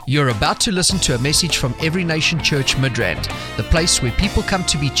You're about to listen to a message from Every Nation Church Midrand, the place where people come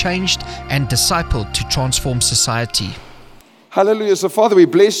to be changed and discipled to transform society. Hallelujah. So Father, we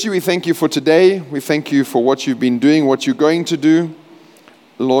bless you. We thank you for today. We thank you for what you've been doing, what you're going to do.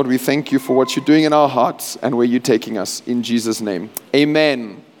 Lord, we thank you for what you're doing in our hearts and where you're taking us. In Jesus' name.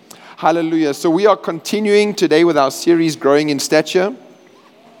 Amen. Hallelujah. So we are continuing today with our series, Growing in Stature.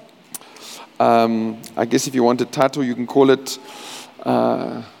 I guess if you want a title, you can call it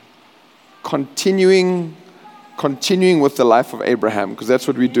Continuing with the life of Abraham, because that's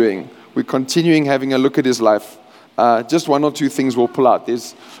what we're doing. We're continuing having a look at his life. Just one or two things we'll pull out.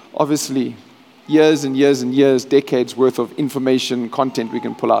 There's obviously years and years and years, decades worth of information, content we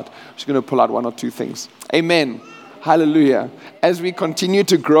can pull out. I'm just going to pull out one or two things. Amen. Hallelujah. As we continue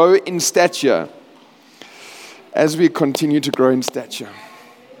to grow in stature.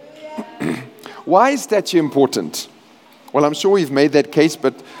 Why is stature important? Well, I'm sure we've made that case,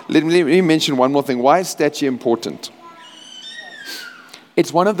 but let me mention one more thing. Why is stature important?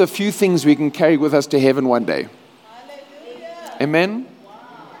 It's one of the few things we can carry with us to heaven one day. Amen?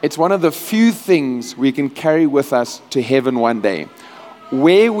 It's one of the few things we can carry with us to heaven one day.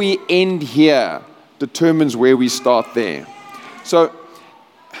 Where we end here determines where we start there. So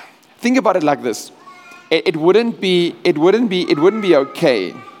think about it like this. It wouldn't be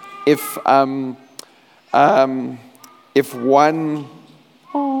okay if one,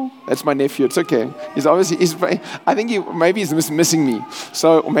 that's my nephew. It's okay. I think maybe he's missing me.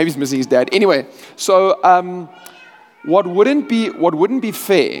 Or maybe he's missing his dad. Anyway, so what wouldn't be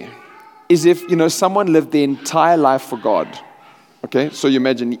fair is if someone lived their entire life for God. Okay, so you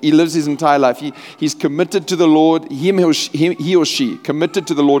imagine he lives his entire life. He's committed to the Lord. He or she committed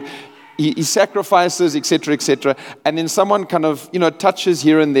to the Lord. He sacrifices, etc., etc. And then someone kind of, touches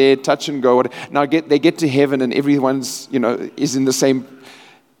here and there, touch and go. Now they get to heaven and everyone's, is in the same,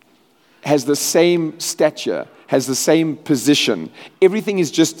 has the same stature, has the same position. Everything is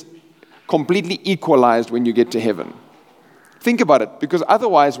just completely equalized when you get to heaven. Think about it, because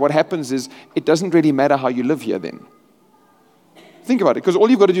otherwise what happens is it doesn't really matter how you live here then. Think about it, because all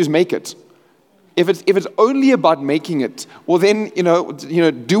you've got to do is make it. If it's only about making it, well then,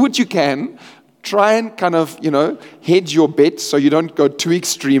 do what you can, try and kind of, hedge your bets so you don't go too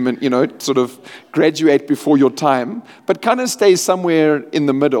extreme and, sort of graduate before your time, but kind of stay somewhere in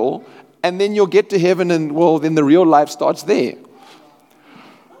the middle, and then you'll get to heaven and, well, then the real life starts there.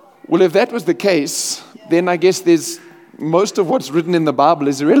 Well, if that was the case, then I guess most of what's written in the Bible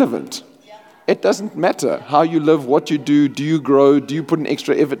is irrelevant. It doesn't matter how you live, what you do you grow, do you put an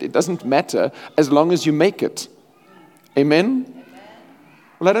extra effort? It doesn't matter as long as you make it. Amen?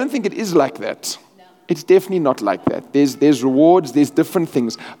 Well, I don't think it is like that. It's definitely not like that. There's rewards, there's different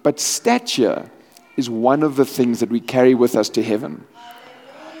things. But stature is one of the things that we carry with us to heaven.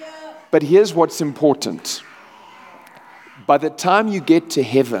 But here's what's important. By the time you get to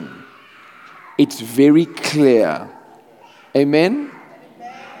heaven, it's very clear. Amen?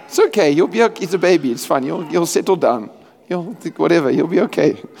 It's okay. You'll be okay. He's a baby. It's fine. You'll settle down. You'll think whatever. You'll be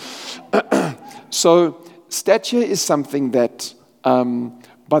okay. So stature is something that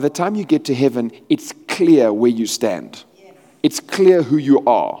by the time you get to heaven, it's clear where you stand. It's clear who you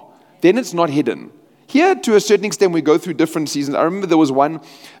are. Then it's not hidden. Here, to a certain extent, we go through different seasons. I remember there was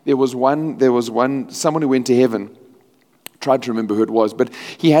someone who went to heaven. Tried to remember who it was, but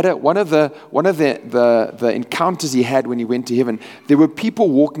he had one of the encounters he had when he went to heaven. There were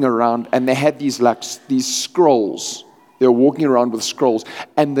people walking around, and they had these scrolls. They were walking around with scrolls,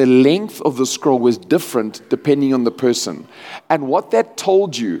 and the length of the scroll was different depending on the person. And what that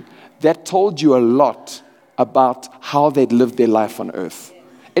told you a lot about how they'd lived their life on earth.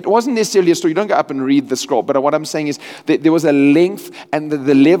 It wasn't necessarily a story. You don't go up and read the scroll. But what I'm saying is that there was a length, and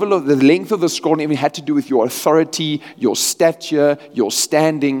the length of the scroll even had to do with your authority, your stature, your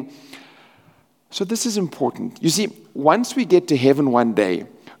standing. So this is important. You see, once we get to heaven one day,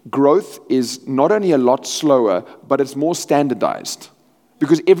 growth is not only a lot slower, but it's more standardized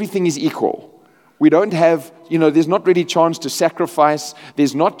because everything is equal. We don't have, there's not really chance to sacrifice.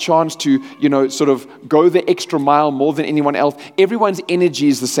 There's not chance to, sort of go the extra mile more than anyone else. Everyone's energy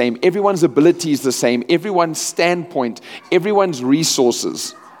is the same. Everyone's ability is the same. Everyone's standpoint, everyone's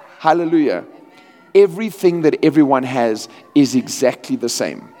resources. Hallelujah. Everything that everyone has is exactly the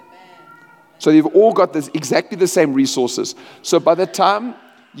same. So you've all got exactly the same resources. So by the time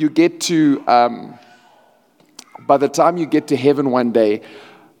you get to heaven one day,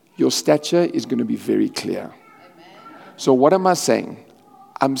 your stature is going to be very clear. Amen. So what am I saying?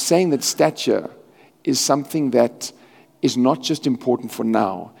 I'm saying that stature is something that is not just important for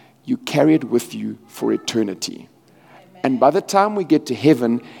now. You carry it with you for eternity. Amen. And by the time we get to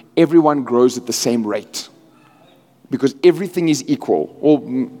heaven, everyone grows at the same rate. Because everything is equal, or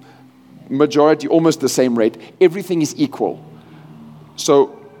majority almost the same rate. Everything is equal. So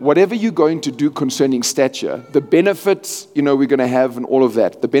whatever you're going to do concerning stature, the benefits, we're going to have and all of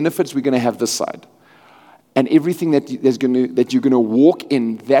that, the benefits we're going to have this side. And everything that you're going to walk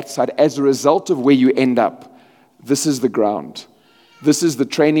in that side as a result of where you end up, this is the ground. This is the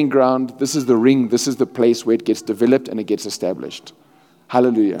training ground. This is the ring. This is the place where it gets developed and it gets established.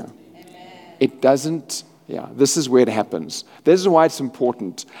 Hallelujah. Amen. It doesn't... Yeah, this is where it happens. This is why it's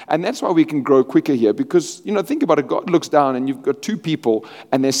important. And that's why we can grow quicker here. Because, think about it. God looks down and you've got two people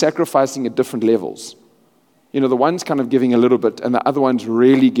and they're sacrificing at different levels. The one's kind of giving a little bit and the other one's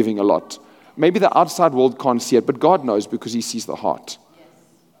really giving a lot. Maybe the outside world can't see it, but God knows because he sees the heart.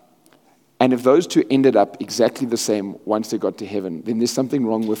 And if those two ended up exactly the same once they got to heaven, then there's something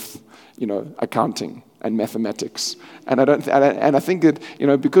wrong with, accounting and mathematics. And I think that,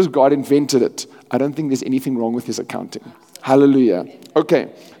 because God invented it, I don't think there's anything wrong with his accounting. Hallelujah.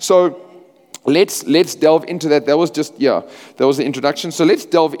 Okay, so let's delve into that. That was the introduction. So let's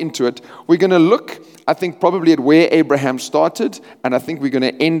delve into it. We're going to look, I think, probably at where Abraham started, and I think we're going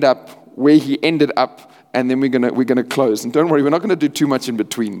to end up where he ended up, and then we're going to close. And don't worry, we're not going to do too much in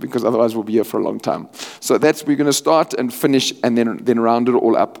between, because otherwise we'll be here for a long time. So we're going to start and finish, and then round it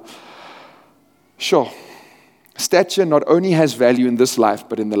all up. Sure. Stature not only has value in this life,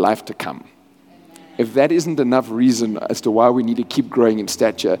 but in the life to come. If that isn't enough reason as to why we need to keep growing in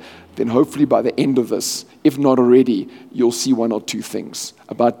stature, then hopefully by the end of this, if not already, you'll see one or two things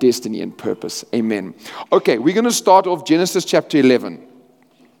about destiny and purpose. Amen. Okay, we're going to start off Genesis chapter 11.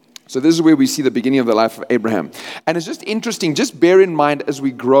 So this is where we see the beginning of the life of Abraham. And it's just interesting, just bear in mind as we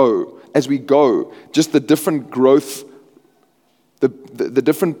go, just the different growth, the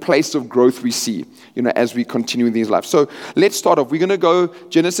different place of growth we see, as we continue in these lives. So let's start off. We're going to go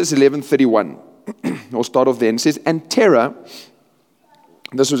Genesis 11:31. We'll start off there. And it says, and Terah,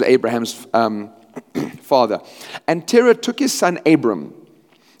 this was Abraham's father, and Terah took his son Abram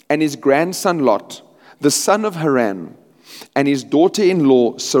and his grandson Lot, the son of Haran, and his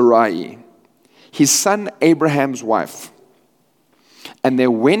daughter-in-law Sarai, his son Abraham's wife, and they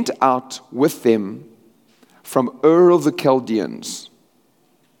went out with them from Ur of the Chaldeans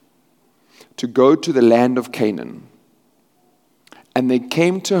to go to the land of Canaan. And they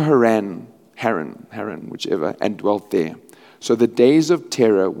came to Haran, whichever, and dwelt there. So the days of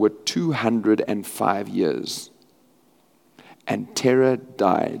Terah were 205 years. And Terah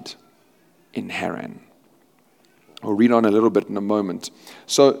died in Haran. I'll read on a little bit in a moment.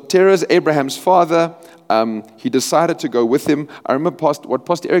 So Terah is Abraham's father. He decided to go with him. I remember what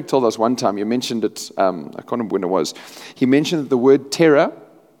Pastor Eric told us one time. He mentioned it, I can't remember when it was. He mentioned that the word Terah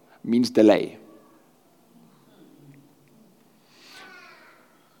means delay.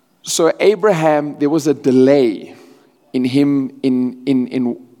 So Abraham, there was a delay in him,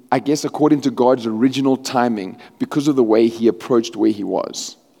 in I guess according to God's original timing, because of the way he approached where he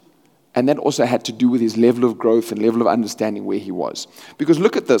was. And that also had to do with his level of growth and level of understanding where he was. Because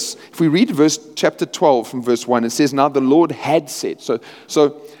look at this. If we read chapter 12 from verse 1, it says, now the Lord had said. So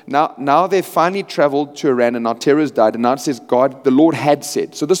now they've finally traveled to Haran, and now Terah has died. And now it says, the Lord had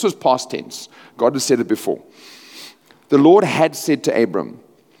said. So this was past tense. God had said it before. The Lord had said to Abram,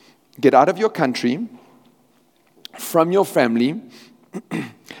 get out of your country, from your family,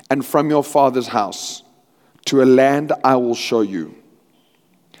 and from your father's house, to a land I will show you.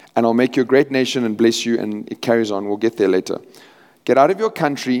 And I'll make you a great nation and bless you. And it carries on. We'll get there later. Get out of your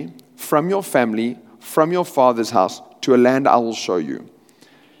country, from your family, from your father's house, to a land I will show you.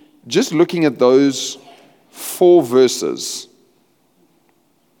 Just looking at those 4 verses,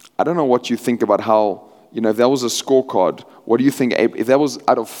 I don't know what you think about how, if that was a scorecard, what do you think? If that was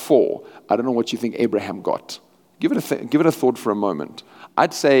out of 4, I don't know what you think Abraham got. Give it a thought for a moment.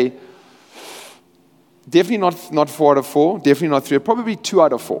 I'd say definitely not 4 out of 4, definitely not 3, probably 2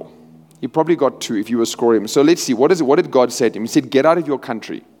 out of 4. He probably got 2 if you were scoring him. So let's see, what did God say to him? He said, get out of your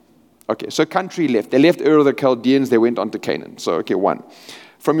country. Okay, so country left. They left Ur of the Chaldeans, they went on to Canaan. So, okay, 1.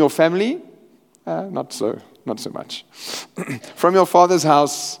 From your family? Not so much. From your father's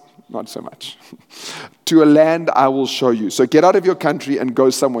house? Not so much. To a land I will show you. So get out of your country and go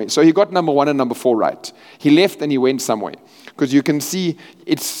somewhere. So he got number 1 and number 4 right. He left and he went somewhere. Because you can see,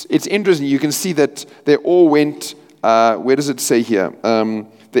 it's interesting. You can see that they all went, where does it say here?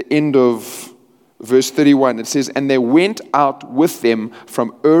 The end of verse 31. It says, and they went out with them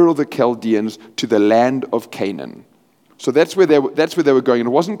from Ur of the Chaldeans to the land of Canaan. So that's where they were going. It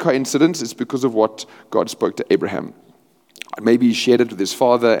wasn't coincidence. It's because of what God spoke to Abraham. Maybe he shared it with his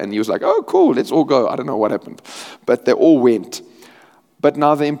father, and he was like, oh, cool, let's all go. I don't know what happened. But they all went. But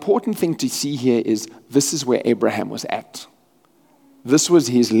now the important thing to see here is this is where Abraham was at. This was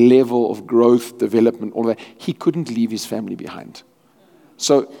his level of growth, development, all that. He couldn't leave his family behind.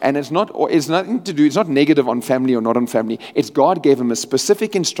 So, and it's nothing to do, it's not negative on family or not on family. It's God gave him a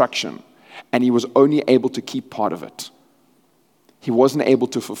specific instruction, and he was only able to keep part of it. He wasn't able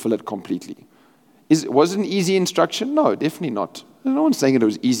to fulfill it completely. Was it an easy instruction? No, definitely not. No one's saying it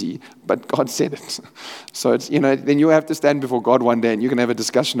was easy, but God said it. So it's, then you have to stand before God one day and you can have a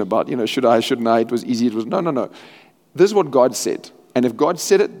discussion about, should I, shouldn't I? It was easy. It was, no. This is what God said. And if God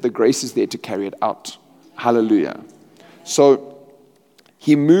said it, the grace is there to carry it out. Hallelujah. So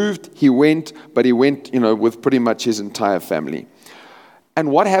he moved, he went, but he went, with pretty much his entire family.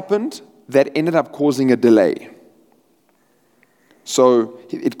 And what happened? That ended up causing a delay. So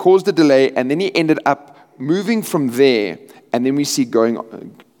it caused a delay, and then he ended up moving from there, and then we see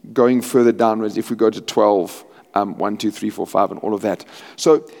going further downwards if we go to 12, 1, 2, 3, 4, 5, and all of that.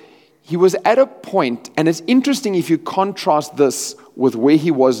 So he was at a point, and it's interesting if you contrast this with where he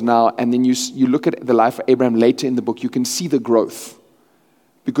was now, and then you look at the life of Abraham later in the book, you can see the growth.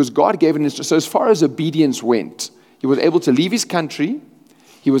 Because God gave an instruction. So as far as obedience went, he was able to leave his country,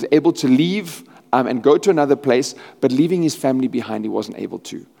 he was able to leave and go to another place, but leaving his family behind, he wasn't able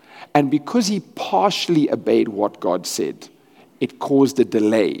to. And because he partially obeyed what God said, it caused a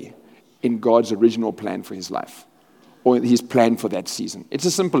delay in God's original plan for his life, or his plan for that season. It's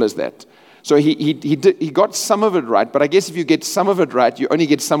as simple as that. So he got some of it right, but I guess if you get some of it right, you only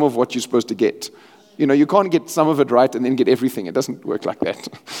get some of what you're supposed to get. You can't get some of it right and then get everything. It doesn't work like that.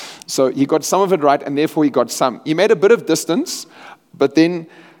 So he got some of it right, and therefore he got some. He made a bit of distance, but then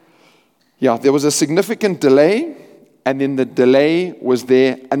there was a significant delay, and then the delay was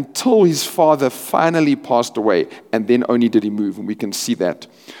there until his father finally passed away, and then only did he move, and we can see that.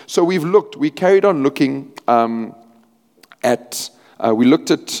 So we carried on looking we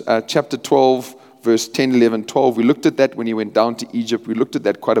looked at chapter 12, verse 10, 11, 12. We looked at that when he went down to Egypt. We looked at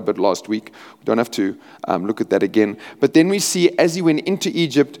that quite a bit last week. We don't have to look at that again. But then we see, as he went into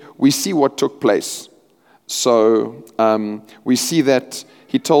Egypt, we see what took place. So we see that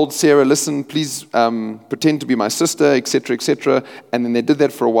he told Sarah, listen, please pretend to be my sister, etc., etc. And then they did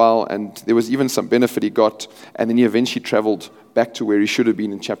that for a while, and there was even some benefit he got. And then he eventually traveled back to where he should have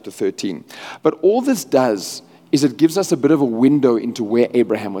been in chapter 13. But all this does is it gives us a bit of a window into where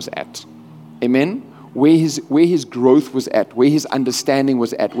Abraham was at. Amen? Where his growth was at, where his understanding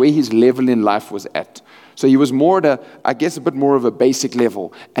was at, where his level in life was at. So he was more at a bit more of a basic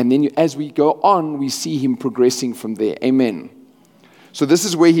level. And then as we go on, we see him progressing from there. Amen. So this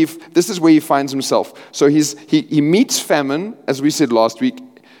is where he finds himself. So he meets famine, as we said last week,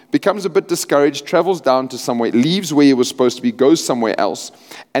 becomes a bit discouraged, travels down to somewhere, leaves where he was supposed to be, goes somewhere else.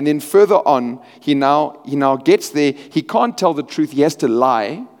 And then further on, he now gets there. He can't tell the truth. He has to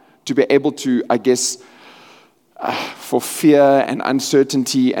lie to be able to, for fear and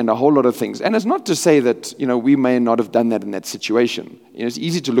uncertainty and a whole lot of things. And it's not to say that, we may not have done that in that situation. It's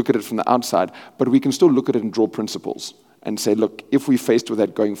easy to look at it from the outside, but we can still look at it and draw principles and say, look, if we faced with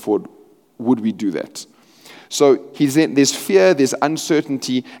that going forward, would we do that? So there's fear, there's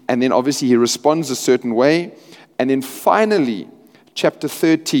uncertainty, and then obviously he responds a certain way. And then finally, chapter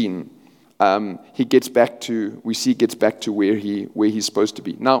 13, he gets back to where he's supposed to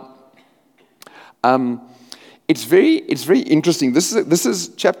be. Now, it's very interesting. This is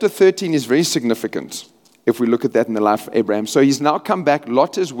chapter 13 is very significant if we look at that in the life of Abraham. So he's now come back.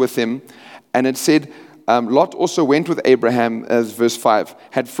 Lot is with him, and it said Lot also went with Abraham, as verse 5,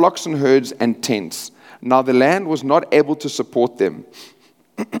 had flocks and herds and tents. Now the land was not able to support them,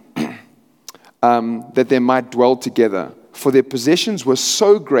 that they might dwell together, for their possessions were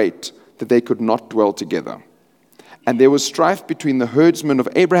so great that they could not dwell together. And there was strife between the herdsmen of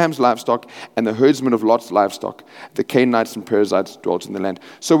Abraham's livestock and the herdsmen of Lot's livestock. The Canaanites and Perizzites dwelt in the land.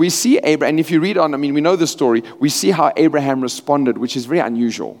 So we see Abraham, and if you read on, we know the story, we see how Abraham responded, which is very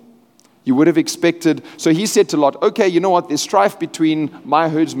unusual. You would have expected, so he said to Lot, okay, you know what, there's strife between my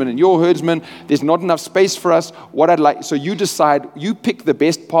herdsmen and your herdsmen. There's not enough space for us. What I'd like, so you decide, you pick the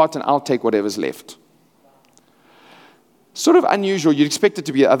best part and I'll take whatever's left. Sort of unusual. You'd expect it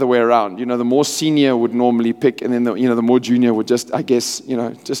to be the other way around. The more senior would normally pick, and then the more junior would just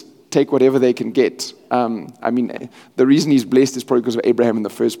take whatever they can get. The reason he's blessed is probably because of Abraham in the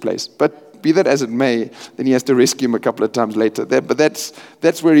first place. But be that as it may, then he has to rescue him a couple of times later. But that's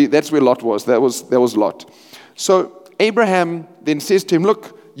where Lot was. That was Lot. So Abraham then says to him,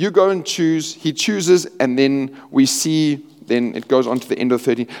 "Look, you go and choose." He chooses, and then we see. Then it goes on to the end of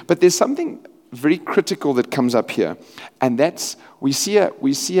 13. But there's something very critical that comes up here, and that's we see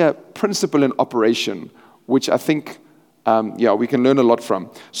a principle in operation, which I think we can learn a lot from.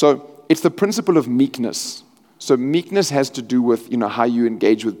 So it's the principle of meekness. So meekness has to do with how you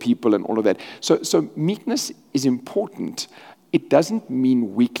engage with people and all of that. So meekness is important. It doesn't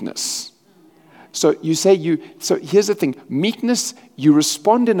mean weakness. So you say so here's the thing. Meekness, you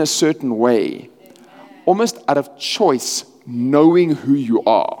respond in a certain way, almost out of choice, knowing who you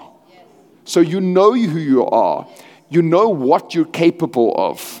are. So you know who you are. You know what you're capable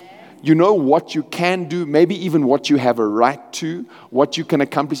of. You know what you can do, maybe even what you have a right to, what you can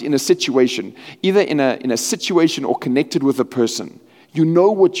accomplish in a situation, either in a situation or connected with a person. You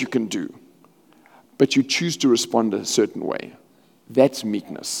know what you can do, but you choose to respond a certain way. That's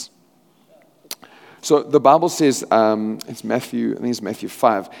meekness. So the Bible says, it's Matthew, I think it's Matthew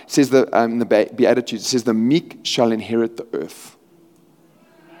 5, it says that in the Beatitudes, it says, the meek shall inherit the earth.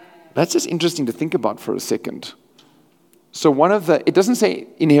 That's just interesting to think about for a second. So it doesn't say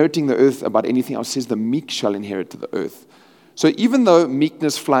inheriting the earth about anything else, it says the meek shall inherit the earth. So even though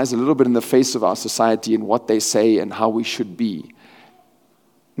meekness flies a little bit in the face of our society and what they say and how we should be,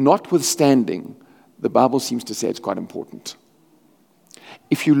 notwithstanding, the Bible seems to say it's quite important.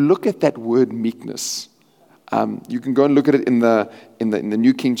 If you look at that word meekness, you can go and look at it in the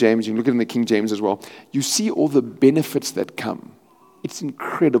New King James, you can look at it in the King James as well. You see all the benefits that come. It's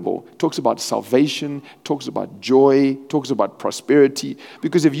incredible. It talks about salvation, talks about joy, talks about prosperity.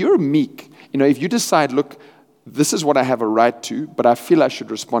 Because if you're meek, if you decide, look, this is what I have a right to, but I feel I should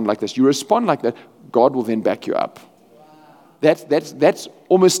respond like this. You respond like that, God will then back you up. That's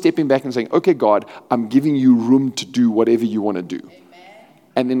almost stepping back and saying, okay, God, I'm giving you room to do whatever you want to do.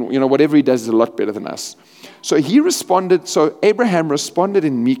 And then, whatever he does is a lot better than us. So Abraham responded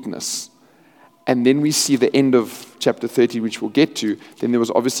in meekness. And then we see the end of chapter 30, which we'll get to. Then there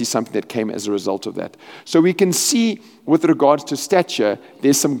was obviously something that came as a result of that. So we can see with regards to stature,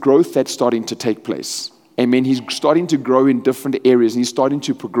 there's some growth that's starting to take place. Amen. He's starting to grow in different areas and he's starting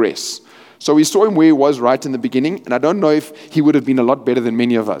to progress. So we saw him where he was right in the beginning. And I don't know if he would have been a lot better than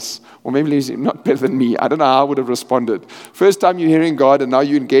many of us. Or maybe he's not better than me. I don't know how I would have responded. First time you're hearing God and now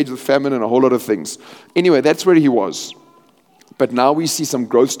you engage with famine and a whole lot of things. Anyway, that's where he was. But now we see some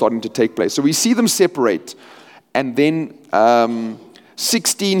growth starting to take place. So we see them separate. And then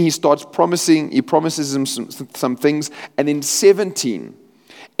 16, he promises him some things. And in 17,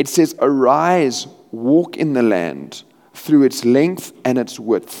 it says, arise, walk in the land through its length and its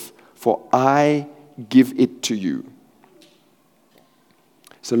width, for I give it to you.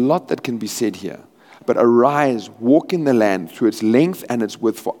 There's a lot that can be said here. But arise, walk in the land through its length and its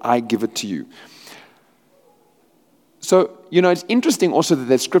width, for I give it to you. So, it's interesting also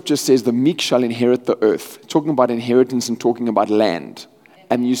that scripture says the meek shall inherit the earth, talking about inheritance and talking about land.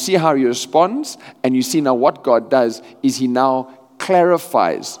 And you see how he responds, and you see now what God does is he now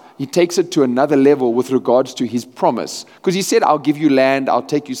clarifies. He takes it to another level with regards to his promise. Because he said, I'll give you land, I'll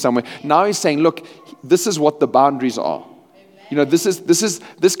take you somewhere. Now he's saying, look, this is what the boundaries are.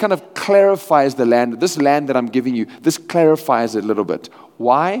 This kind of clarifies the land. This land that I'm giving you, this clarifies it a little bit.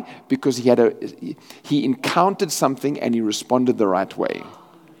 Why? Because he encountered something and he responded the right way.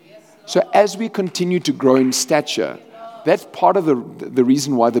 So as we continue to grow in stature, that's part of the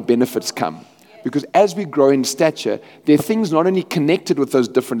reason why the benefits come. Because as we grow in stature, there are things not only connected with those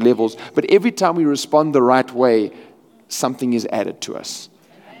different levels, but every time we respond the right way, something is added to us.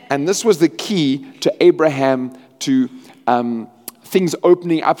 And this was the key to Abraham to things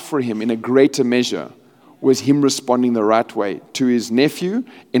opening up for him in a greater measure, was him responding the right way to his nephew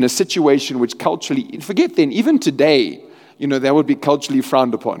in a situation which culturally, forget then, even today, that would be culturally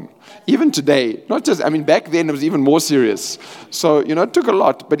frowned upon. Even today, back then it was even more serious. So, it took a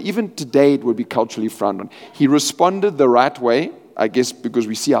lot, but even today it would be culturally frowned on. He responded the right way, I guess, because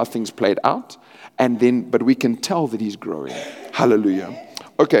we see how things played out, but we can tell that he's growing. Hallelujah.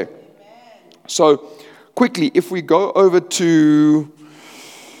 Okay. So, quickly, if we go over to,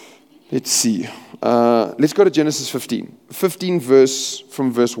 let's see, let's go to Genesis 15. 15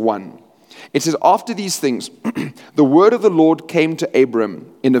 from verse 1. It says, after these things, the word of the Lord came to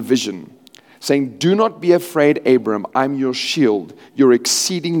Abram in a vision, saying, do not be afraid, Abram, I'm your shield, your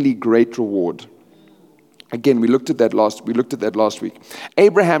exceedingly great reward. Again, we looked at that last week.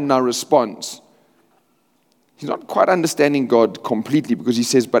 Abraham now responds. He's not quite understanding God completely, because he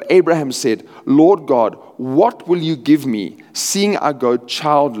says, but Abraham said, Lord God, what will you give me, seeing I go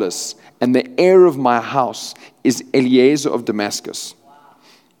childless, and the heir of my house is Eliezer of Damascus?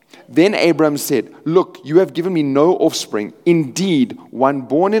 Then Abraham said, look, you have given me no offspring. Indeed, one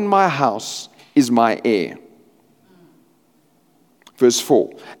born in my house is my heir. Verse 4,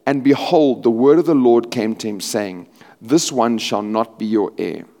 and behold, the word of the Lord came to him, saying, this one shall not be your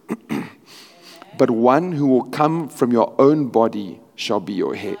heir, but one who will come from your own body shall be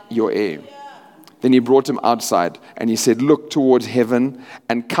your heir. Then he brought him outside, and he said, look towards heaven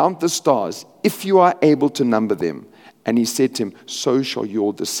and count the stars, if you are able to number them. And he said to him, so shall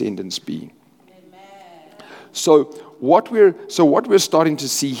your descendants be. Amen. So what we're starting to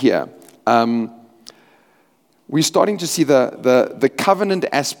see here, we're starting to see the covenant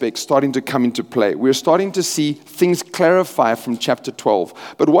aspect starting to come into play. We're starting to see things clarify from chapter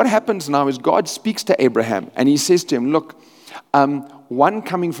 12. But what happens now is God speaks to Abraham, and he says to him, look, one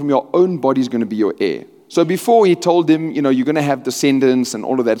coming from your own body is going to be your heir. So before he told him, you're going to have descendants and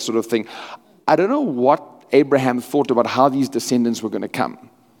all of that sort of thing. I don't know what Abraham thought about how these descendants were going to come.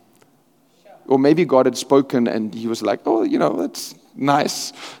 Or maybe God had spoken and he was like, oh, that's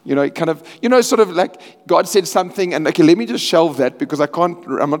nice. Sort of like God said something and okay, let me just shelve that because I'm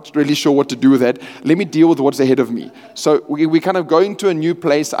not really sure what to do with that. Let me deal with what's ahead of me. So we kind of going to a new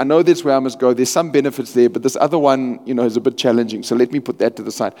place. I know that's where I must go. There's some benefits there, but this other one, is a bit challenging. So let me put that to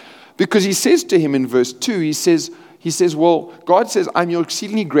the side. Because he says to him in verse 2, he says, well, God says, I'm your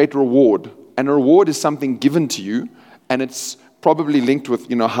exceedingly great reward. And a reward is something given to you, and it's probably linked with,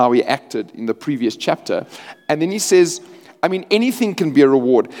 how he acted in the previous chapter. And then he says, anything can be a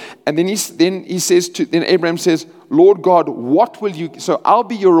reward. And then then Abraham says, Lord God, what will you, so I'll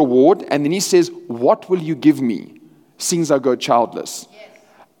be your reward. And then he says, what will you give me, seeing I go childless?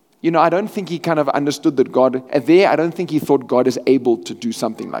 Yes. I don't think he kind of understood that God, I don't think he thought God is able to do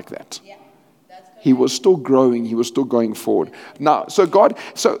something like that. Yeah. He was still growing. He was still going forward. Now,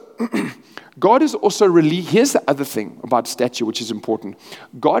 God is also here's the other thing about stature, which is important.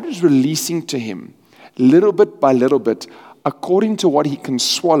 God is releasing to him, little bit by little bit, according to what he can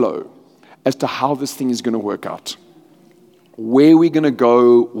swallow, as to how this thing is going to work out. Where we're going to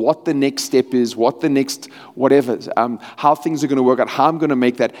go, what the next step is, what the next whatever, how things are going to work out, how I'm going to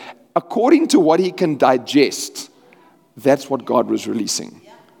make that. According to what he can digest, that's what God was releasing.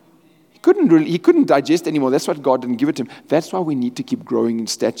 He couldn't digest anymore. That's why God didn't give it to him. That's why we need to keep growing in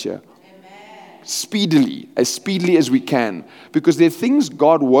stature. Speedily as we can. Because there are things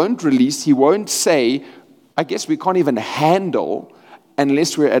God won't release, he won't say, I guess we can't even handle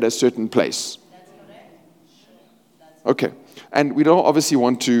unless we're at a certain place. That's correct. Okay. And we don't obviously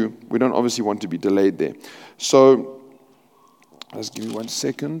want to be delayed there. So let's give me 1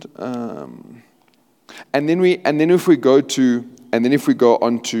 second. And then if we go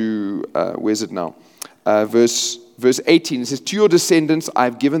on to where's it now? Verse 18, it says, to your descendants I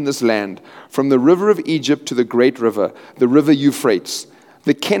have given this land, from the river of Egypt to the great river, the river Euphrates,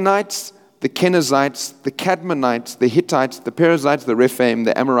 the Kenites, the Kenizzites, the Cadmonites, the Hittites, the Perizzites, the Rephaim,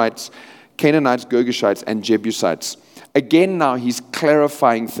 the Amorites, Canaanites, Girgashites, and Jebusites. Again, now he's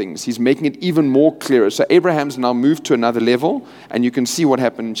clarifying things. He's making it even more clearer. So Abraham's now moved to another level, and you can see what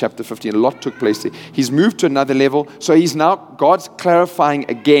happened in chapter 15. A lot took place there. He's moved to another level, so God's clarifying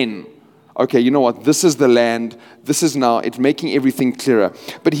again. Okay, you know what? This is the land. It's making everything clearer.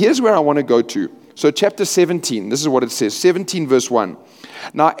 But here's where I want to go to. So chapter 17, this is what it says. 17 verse 1.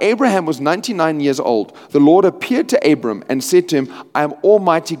 Now Abraham was 99 years old. The Lord appeared to Abram and said to him, I am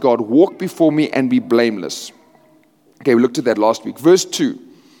Almighty God. Walk before me and be blameless. Okay, we looked at that last week. Verse 2.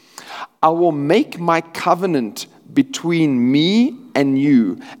 I will make my covenant between me and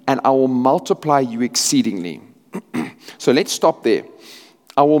you, and I will multiply you exceedingly. So let's stop there.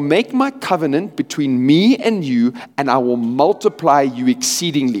 I will make my covenant between me and you, and I will multiply you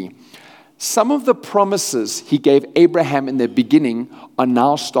exceedingly. Some of the promises he gave Abraham in the beginning are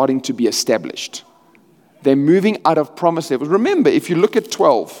now starting to be established. They're moving out of promise levels. Remember, if you look at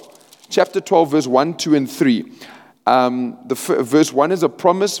chapter 12, verse 1, 2, and 3, verse 1 is a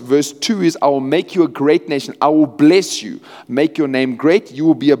promise. Verse 2 is, I will make you a great nation. I will bless you. Make your name great. You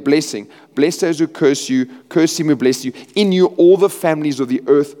will be a blessing. Bless those who curse you. Curse him who bless you. In you all the families of the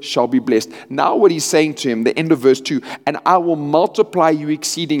earth shall be blessed. Now what he's saying to him, the end of verse 2, and I will multiply you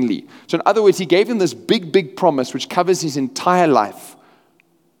exceedingly. So in other words, he gave him this big, big promise which covers his entire life.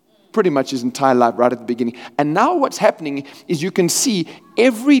 Pretty much his entire life right at the beginning. And now what's happening is you can see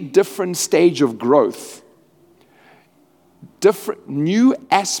every different stage of growth. Different new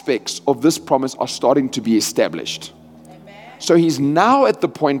aspects of this promise are starting to be established. Amen. So he's now at the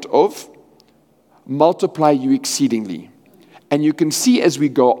point of multiply you exceedingly. And you can see as we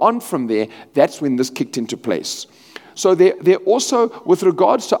go on from there, that's when this kicked into place. So there also, with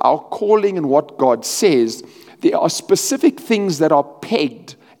regards to our calling and what God says, there are specific things that are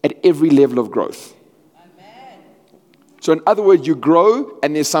pegged at every level of growth. Amen. So in other words, you grow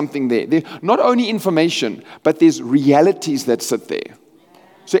and there's something there. There's not only information, but there's realities that sit there.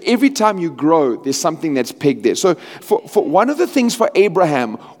 So every time you grow, there's something that's pegged there. So for one of the things for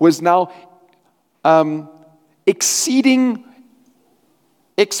Abraham was now exceeding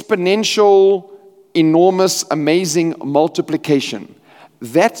exponential, enormous, amazing multiplication.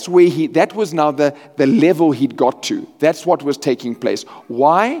 That was now the level he'd got to. That's what was taking place.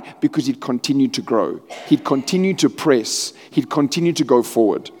 Why? Because he'd continued to grow. He'd continued to press. He'd continued to go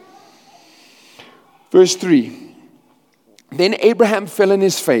forward. Verse 3. Then Abraham fell on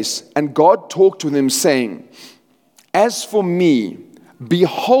his face, and God talked with him, saying, As for me,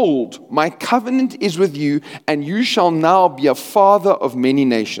 behold, my covenant is with you, and you shall now be a father of many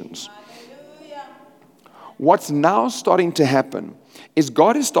nations. Hallelujah. What's now starting to happen is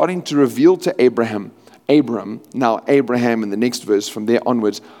God is starting to reveal to Abraham in the next verse from there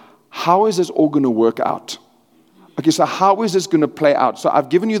onwards, how is this all going to work out? Okay, so how is this going to play out? So I've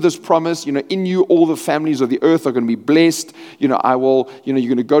given you this promise, in you all the families of the earth are going to be blessed. You're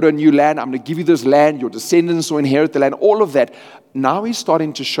going to go to a new land. I'm going to give you this land. Your descendants will inherit the land, all of that. Now he's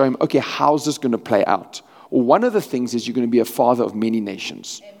starting to show him, okay, how's this going to play out? Well, one of the things is you're going to be a father of many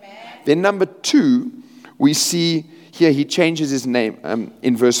nations. Amen. Then number 2, we see here he changes his name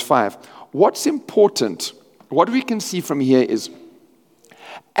in verse 5. What's important, what we can see from here is,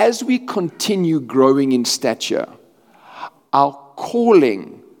 as we continue growing in stature, our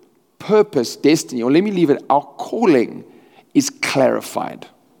calling, purpose, destiny, or let me leave it, our calling is clarified.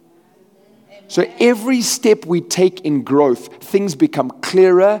 Amen. So every step we take in growth, things become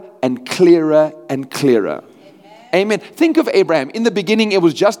clearer and clearer and clearer. Amen. Think of Abraham. In the beginning, it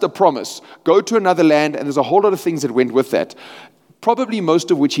was just a promise. Go to another land, and there's a whole lot of things that went with that. Probably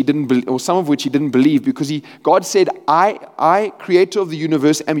most of which he didn't believe, or some of which he didn't believe, because God said, I, creator of the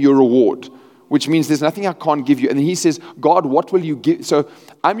universe, am your reward. Which means there's nothing I can't give you. And then he says, God, what will you give? So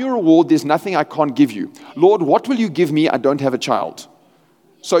I'm your reward. There's nothing I can't give you. Lord, what will you give me? I don't have a child.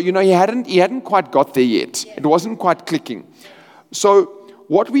 So, he hadn't quite got there yet. It wasn't quite clicking. So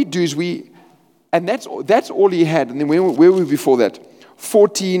what we do is and that's all he had. And then where were we before that?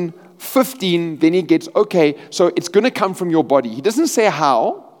 14, 15, then he gets, okay, so it's going to come from your body. He doesn't say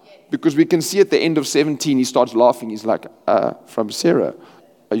how, because we can see at the end of 17, he starts laughing. He's like, from Sarah.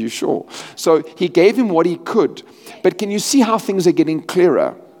 Are you sure? So he gave him what he could. But can you see how things are getting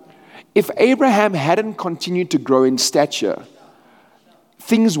clearer? If Abraham hadn't continued to grow in stature,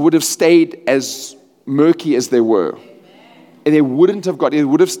 things would have stayed as murky as they were. And they wouldn't have it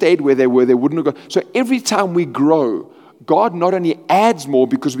would have stayed where they were. They wouldn't have got. So every time we grow, God not only adds more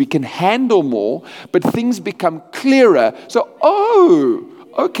because we can handle more, but things become clearer. So,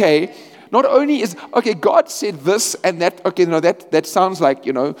 okay. Not only is, God said this and that, that sounds like,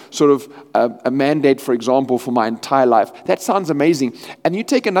 sort of a mandate, for example, for my entire life. That sounds amazing. And you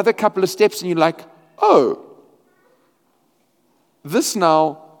take another couple of steps and you're like, this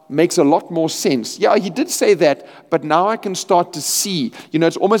now makes a lot more sense. Yeah, he did say that, but now I can start to see,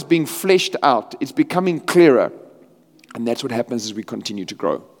 it's almost being fleshed out. It's becoming clearer. And that's what happens as we continue to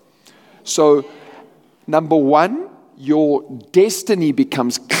grow. So, number 1, your destiny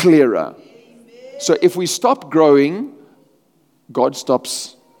becomes clearer. So if we stop growing, God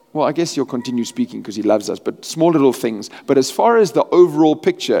stops. Well, I guess he'll continue speaking because he loves us, but small little things. But as far as the overall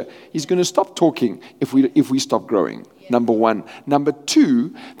picture, he's going to stop talking if we stop growing. Number 1. Number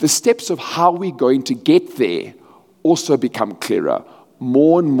 2, the steps of how we're going to get there also become clearer.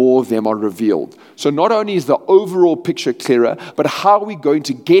 More and more of them are revealed. So not only is the overall picture clearer, but how we're going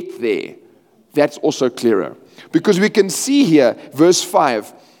to get there, that's also clearer. Because we can see here, verse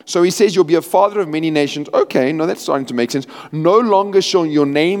 5, so he says, you'll be a father of many nations. Okay, no, that's starting to make sense. No longer shall your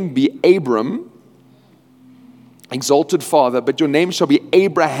name be Abram, exalted father, but your name shall be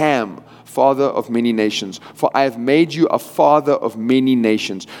Abraham, father of many nations. For I have made you a father of many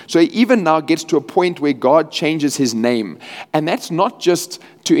nations. So he even now gets to a point where God changes his name. And that's not just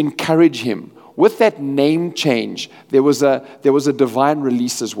to encourage him. With that name change, there was a divine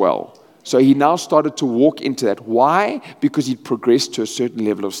release as well. So he now started to walk into that. Why? Because he'd progressed to a certain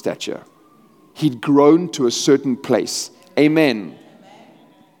level of stature. He'd grown to a certain place. Amen.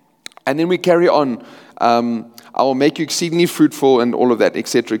 And then we carry on. I will make you exceedingly fruitful and all of that,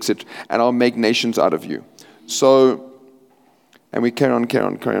 etc., etc. And I'll make nations out of you. So, and we carry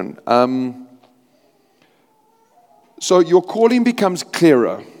on. So your calling becomes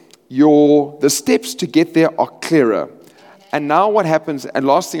clearer. The steps to get there are clearer. And now what happens, and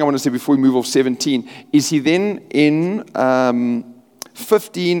last thing I want to say before we move off 17, is he then in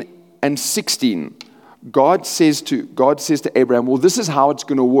 15 and 16, God says to Abraham, well, this is how it's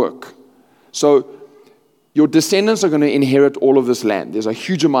going to work. So Your descendants are going to inherit all of this land. There's a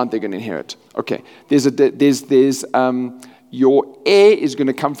huge amount they're going to inherit. Okay. Your heir is going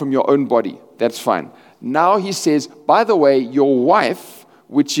to come from your own body. That's fine. Now he says, by the way, your wife,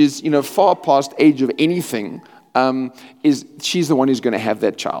 which is, far past age of anything, she's the one who's going to have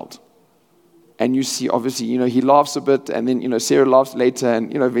that child. And you see, obviously, he laughs a bit, and then, Sarah laughs later,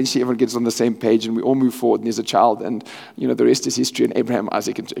 and, eventually everyone gets on the same page, and we all move forward, and there's a child, and, the rest is history, and Abraham,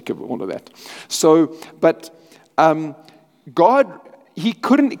 Isaac, and Jacob, all of that. So, but God, he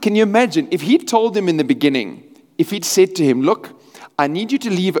couldn't, can you imagine, if he told him in the beginning, if he'd said to him, look, I need you to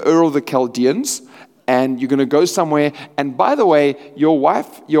leave Ur of the Chaldeans, and you're going to go somewhere, and by the way, your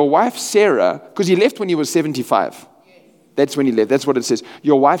wife Sarah, because he left when he was 75. That's when he left. That's what it says.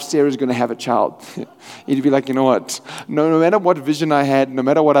 Your wife Sarah is going to have a child. He'd be like, you know what? No matter what vision I had, no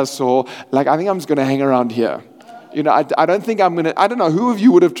matter what I saw, I think I'm just going to hang around here. I don't think I'm going to, I don't know, who of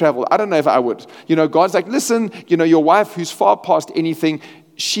you would have traveled? I don't know if I would. God's like, listen, your wife who's far past anything,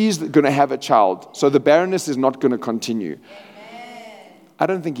 she's going to have a child. So the barrenness is not going to continue. I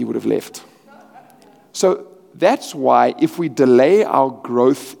don't think he would have left. So that's why if we delay our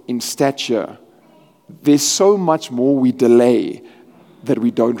growth in stature, there's so much more we delay that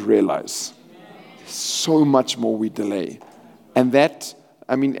we don't realize. So much more we delay. And that,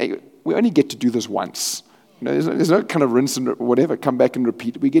 we only get to do this once. There's no kind of rinse and whatever, come back and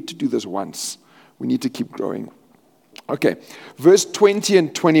repeat. We get to do this once. We need to keep growing. Okay, verse 20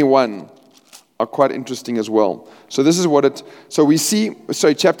 and 21 are quite interesting as well. So this is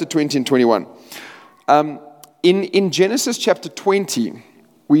chapter 20 and 21. In Genesis chapter 20,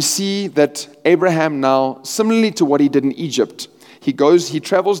 we see that Abraham now, similarly to what he did in Egypt, he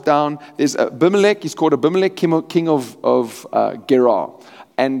travels down. There's Abimelech. He's called Abimelech, king of Gerar,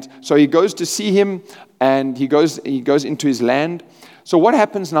 and so he goes to see him, and he goes into his land. So what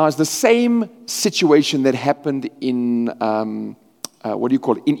happens now is the same situation that happened in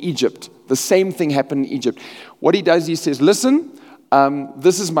in Egypt. The same thing happened in Egypt. What he does, he says, listen.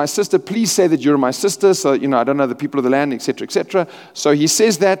 This is my sister. Please say that you're my sister. So, I don't know the people of the land, etc., etc. So he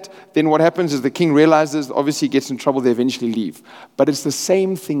says that. Then what happens is the king realizes, obviously he gets in trouble. They eventually leave. But it's the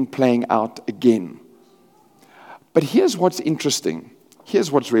same thing playing out again. But here's what's interesting.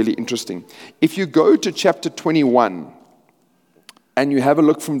 Here's what's really interesting. If you go to chapter 21 and you have a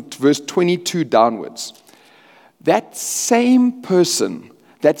look from verse 22 downwards, that same person,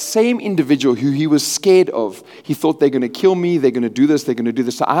 that same individual who he was scared of, he thought they're going to kill me, they're going to do this,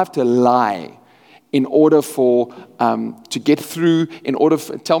 so I have to lie in order to get through,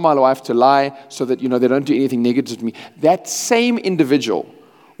 tell my wife to lie so that, they don't do anything negative to me. That same individual,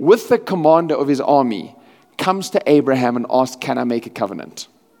 with the commander of his army, comes to Abraham and asks, can I make a covenant?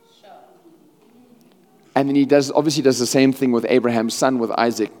 And then he obviously does the same thing with Abraham's son, with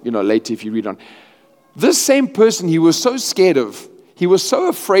Isaac, later if you read on. This same person he was so scared of, he was so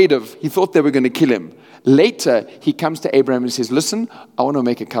afraid of, he thought they were going to kill him. Later, he comes to Abraham and says, listen, I want to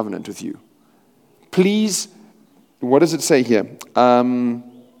make a covenant with you. Please, what does it say here? Do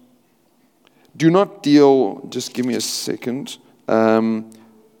not deal, just give me a second.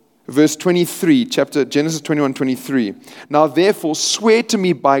 Verse 23, Genesis 21:23. Now therefore swear to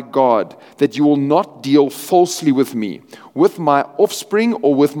me by God that you will not deal falsely with me, with my offspring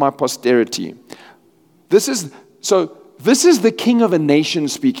or with my posterity. This is the king of a nation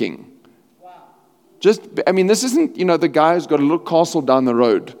speaking. Wow. This isn't, the guy who's got a little castle down the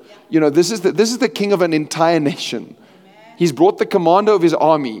road. This is the king of an entire nation. Amen. He's brought the commander of his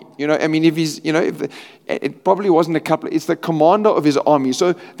army. It probably wasn't it's the commander of his army.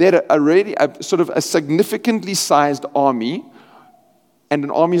 So they had a significantly sized army, and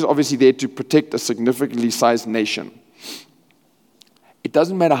an army is obviously there to protect a significantly sized nation. It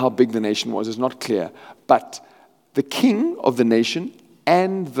doesn't matter how big the nation was, it's not clear, but the king of the nation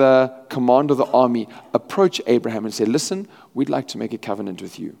and the commander of the army approach Abraham and say, listen, we'd like to make a covenant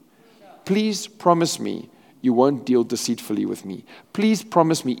with you. Please promise me you won't deal deceitfully with me. Please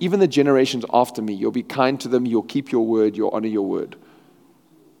promise me, even the generations after me, you'll be kind to them, you'll keep your word, you'll honor your word.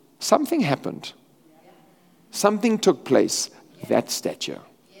 Something happened. Something took place. That's stature.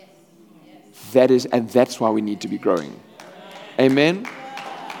 That's why we need to be growing. Amen?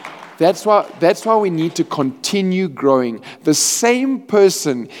 That's why we need to continue growing. The same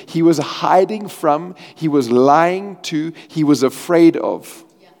person he was hiding from, he was lying to, he was afraid of,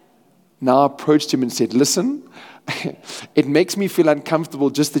 now approached him and said, listen, it makes me feel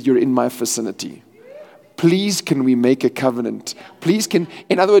uncomfortable just that you're in my vicinity. Please, can we make a covenant?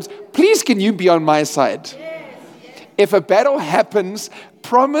 In other words, please can you be on my side? If a battle happens,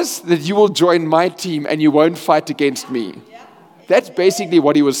 promise that you will join my team and you won't fight against me. That's basically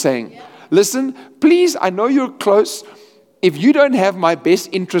what he was saying. listen, please, I know you're close. If you don't have my best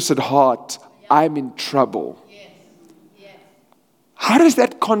interests at heart, I'm in trouble. How does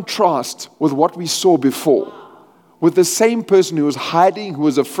that contrast with what we saw before? With the same person who was hiding, who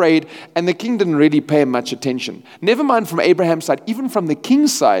was afraid, and the king didn't really pay him much attention. Never mind from Abraham's side, even from the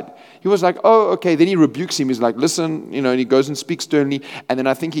king's side, he was like, oh, okay. Then he rebukes him. He's like, listen, and he goes and speaks sternly. And then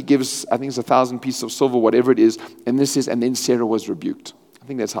I think he gives, it's 1,000 pieces of silver, whatever it is. And this is, and then Sarah was rebuked. I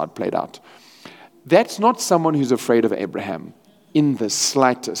think that's how it played out. That's not someone who's afraid of Abraham in the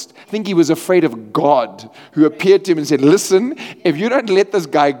slightest. I think he was afraid of God, who appeared to him and said, listen, if you don't let this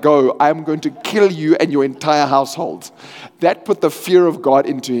guy go, I'm going to kill you and your entire household. That put the fear of God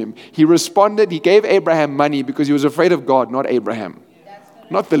into him. He responded, he gave Abraham money because he was afraid of God, not Abraham.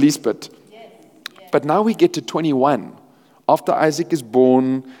 Not the least bit. But now we get to 21. After Isaac is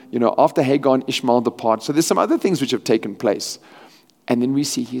born, after Hagar and Ishmael depart. So there's some other things which have taken place. And then we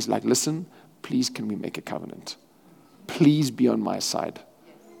see he's like, listen, please can we make a covenant? Please be on my side.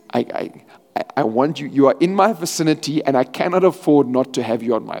 I want you. You are in my vicinity, and I cannot afford not to have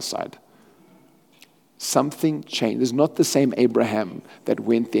you on my side. Something changed. There's not the same Abraham that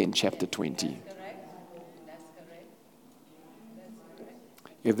went there in chapter 20.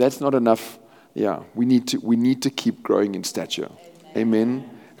 If that's not enough, we need to keep growing in stature. Amen.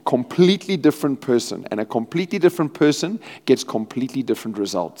 Completely different person, and a completely different person gets completely different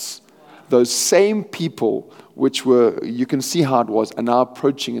results. Those same people, which were, you can see how it was, are now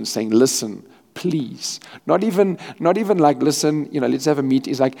approaching and saying, listen, please. Not even like, listen, let's have a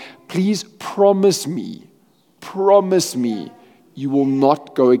meeting. It's like, please promise me, you will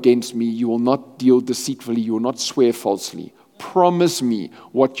not go against me. You will not deal deceitfully. You will not swear falsely. Promise me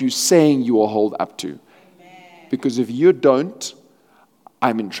what you're saying you will hold up to. Because if you don't,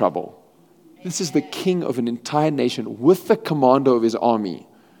 I'm in trouble. This is the king of an entire nation with the commander of his army.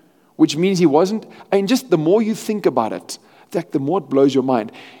 Which means he wasn't, just the more you think about it, the more it blows your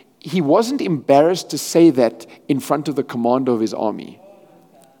mind. He wasn't embarrassed to say that in front of the commander of his army.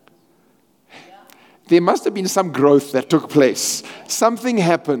 There must have been some growth that took place. Something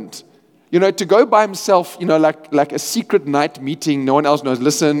happened. To go by himself, like a secret night meeting, no one else knows.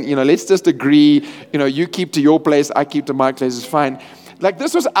 Listen, let's just agree, you keep to your place, I keep to my place, it's fine. Like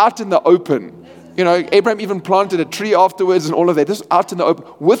this was out in the open. Abraham even planted a tree afterwards and all of that. This was out in the open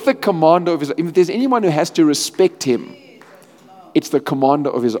with the commander of his army. If there's anyone who has to respect him, it's the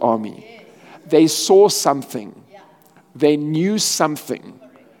commander of his army. They saw something. They knew something.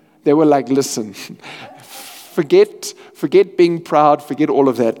 They were like, listen, forget being proud, forget all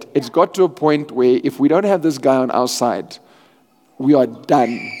of that. It's got to a point where if we don't have this guy on our side, we are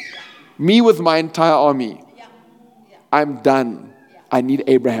done. Me with my entire army, I'm done. I need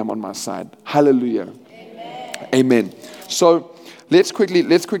Abraham on my side. Hallelujah. Amen. So let's quickly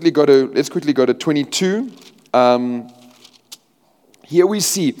go to 22. Here we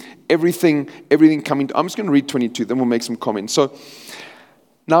see everything coming. I'm just going to read 22, then we'll make some comments. So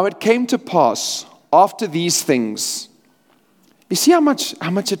now it came to pass after these things. You see how much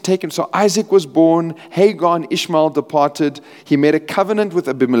it taken. So Isaac was born, Hagar and Ishmael departed. He made a covenant with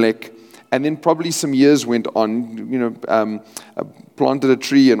Abimelech. And then probably some years went on, planted a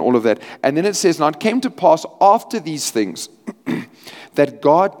tree and all of that. And then it says, now it came to pass after these things that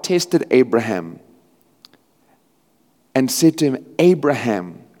God tested Abraham and said to him,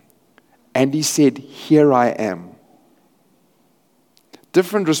 Abraham. And he said, here I am.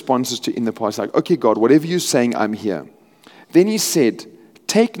 Different responses to in the past, like, okay, God, whatever you're saying, I'm here. Then he said,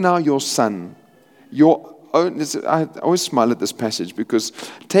 take now your son, I always smile at this passage because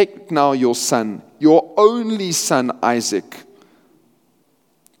take now your son, your only son Isaac,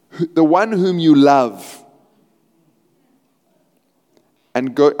 the one whom you love,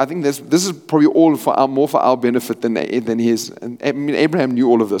 and go. I think this is probably all more for our benefit than his. And Abraham knew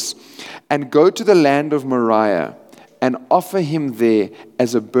all of this, and go to the land of Moriah and offer him there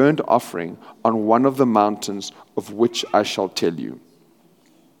as a burnt offering on one of the mountains of which I shall tell you.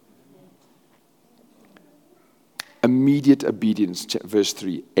 Immediate obedience, verse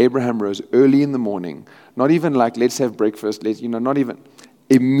 3. Abraham rose early in the morning. Not even like, let's have breakfast. Not even.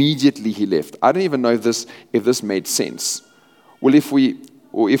 Immediately he left. I don't even know if this made sense. Well, if we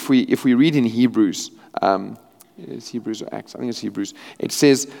read in Hebrews, it's Hebrews or Acts? I think it's Hebrews. It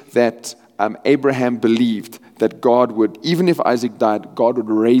says that Abraham believed that God would, even if Isaac died, God would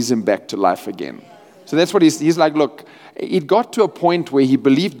raise him back to life again. So that's what he's like, look, it got to a point where he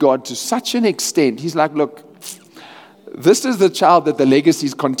believed God to such an extent. He's like, look, this is the child that the legacy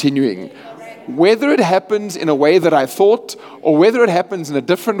is continuing. Whether it happens in a way that I thought, or whether it happens in a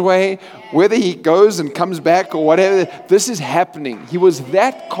different way, whether he goes and comes back or whatever, this is happening. He was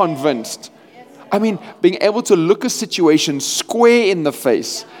that convinced. I mean, being able to look a situation square in the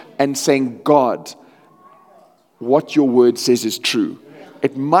face and saying, God, what your word says is true.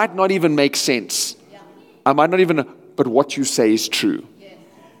 It might not even make sense. But what you say is true.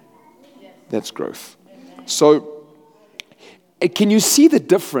 That's growth. So, can you see the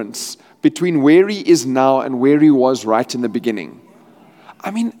difference between where he is now and where he was right in the beginning?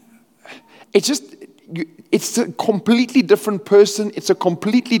 I mean, it's a completely different person. It's a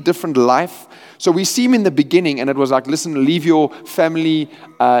completely different life. So we see him in the beginning, and it was like, listen, leave your family,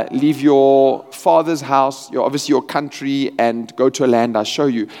 leave your father's house, obviously your country, and go to a land I show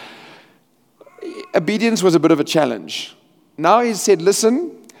you. Obedience was a bit of a challenge. Now he said,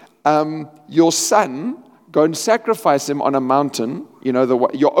 listen, your son, go and sacrifice him on a mountain,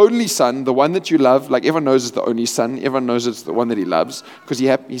 your only son, the one that you love. Like, everyone knows it's the only son. Everyone knows it's the one that he loves, because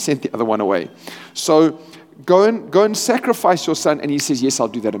he sent the other one away. So go and sacrifice your son. And he says, yes, I'll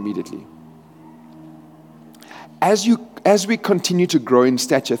do that immediately. As we continue to grow in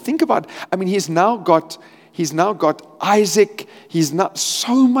stature, think about, he's now got Isaac.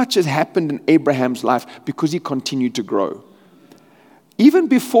 So much has happened in Abraham's life because he continued to grow. Even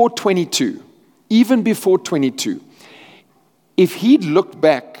before 22, if he'd looked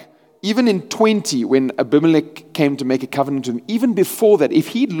back, even in 20, when Abimelech came to make a covenant with him, even before that, if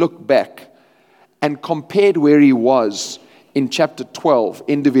he'd looked back and compared where he was in chapter 12,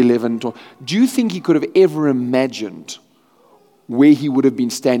 end of 11, do you think he could have ever imagined where he would have been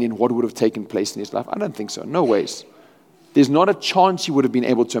standing, what would have taken place in his life? I don't think so. No ways. There's not a chance he would have been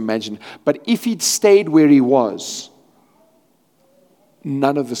able to imagine. But if he'd stayed where he was,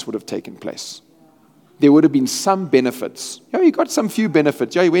 none of this would have taken place. There would have been some benefits. He got some few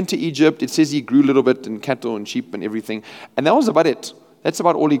benefits. He went to Egypt. It says he grew a little bit in cattle and sheep and everything. And that was about it. That's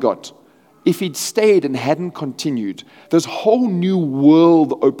about all he got. If he'd stayed and hadn't continued, this whole new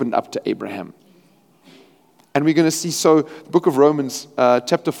world opened up to Abraham. And we're going to see, so the book of Romans,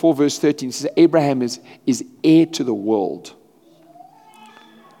 chapter 4, verse 13, says Abraham is heir to the world.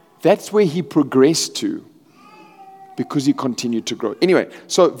 That's where he progressed to, because he continued to grow. Anyway,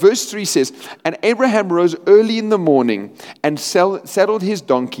 so verse 3 says, and Abraham rose early in the morning and saddled his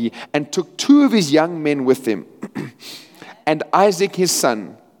donkey and took 2 of his young men with him and Isaac his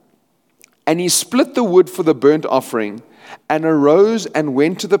son. And he split the wood for the burnt offering and arose and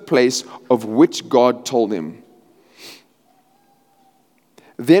went to the place of which God told him.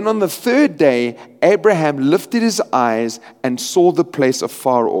 Then on the 3rd day, Abraham lifted his eyes and saw the place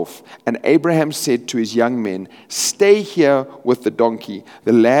afar off. And Abraham said to his young men, stay here with the donkey.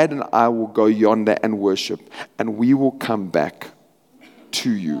 The lad and I will go yonder and worship, and we will come back to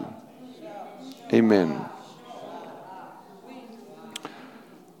you. Amen.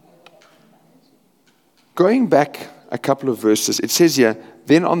 Going back a couple of verses, it says here,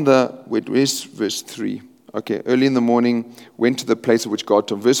 then on the, where's verse 3? Okay, early in the morning, went to the place of which God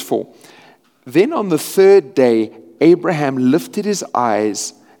told him. Verse 4, then on the 3rd day, Abraham lifted his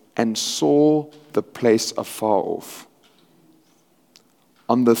eyes and saw the place afar off.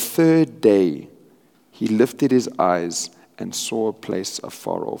 On the 3rd day, he lifted his eyes and saw a place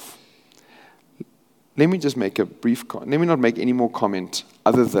afar off. Let me just make a brief comment. Let me not make any more comment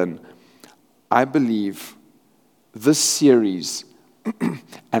other than I believe this series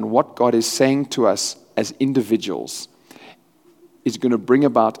and what God is saying to us as individuals is going to bring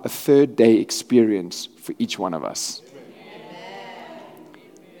about a 3rd day experience for each one of us.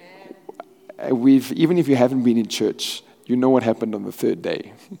 Even if you haven't been in church, you know what happened on the 3rd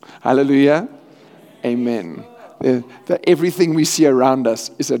day. Hallelujah. Amen. Everything we see around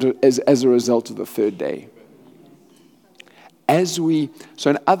us is as a result of the 3rd day. So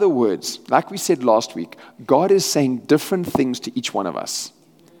in other words, like we said last week, God is saying different things to each one of us.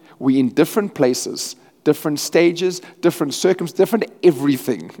 We're in different places, different stages, different circumstances, different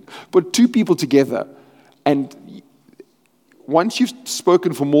everything. Put 2 people together, and once you've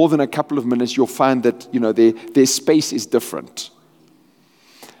spoken for more than a couple of minutes, you'll find that their space is different.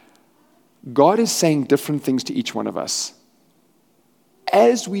 God is saying different things to each one of us.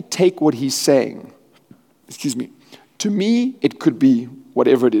 As we take what he's saying, to me, it could be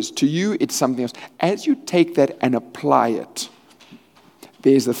whatever it is. To you, it's something else. As you take that and apply it,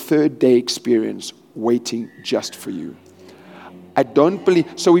 there's a 3rd day experience waiting just for you. I don't believe.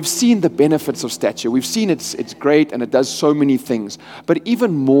 So we've seen the benefits of Stature. We've seen it's great and it does so many things. But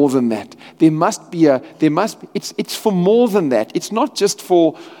even more than that, it's for more than that. It's not just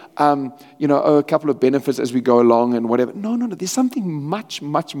for, a couple of benefits as we go along and whatever. No. There's something much,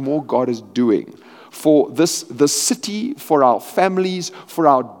 much more God is doing for the city, for our families, for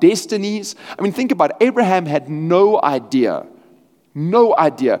our destinies. I mean, think about it. Abraham had no idea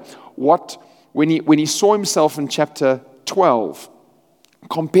what, when he saw himself in chapter 12,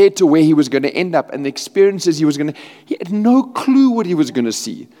 compared to where he was going to end up and the experiences he had no clue what he was going to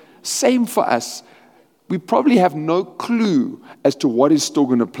see. Same for us. We probably have no clue as to what is still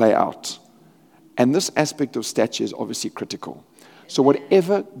going to play out. And this aspect of stature is obviously critical. So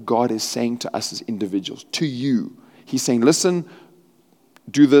whatever God is saying to us as individuals, to you, He's saying, listen,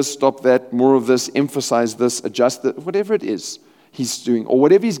 do this, stop that, more of this, emphasize this, adjust that, whatever it is He's doing, or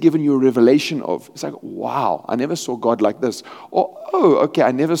whatever He's given you a revelation of. It's like, wow, I never saw God like this. Or, okay,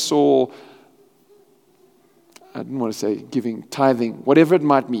 I never saw, I didn't want to say giving, tithing, whatever it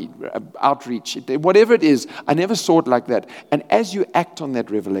might be, outreach, whatever it is, I never saw it like that. And as you act on that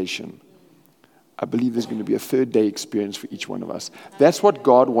revelation, I believe there's going to be a third day experience for each one of us. That's what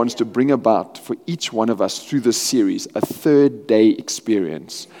God wants to bring about for each one of us through this series, a third day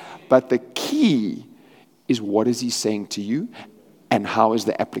experience. But the key is, what is He saying to you? And how is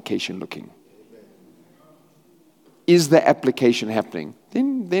the application looking? Is the application happening?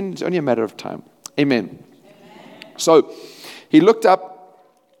 Then it's only a matter of time. Amen. So he looked up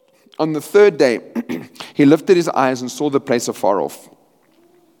on the third day. He lifted his eyes and saw the place afar off.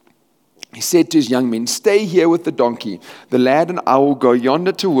 He said to his young men, stay here with the donkey. The lad and I will go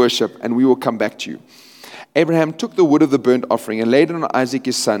yonder to worship, and we will come back to you. Abraham took the wood of the burnt offering and laid it on Isaac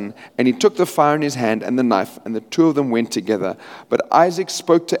his son, and he took the fire in his hand and the knife, and the two of them went together. But Isaac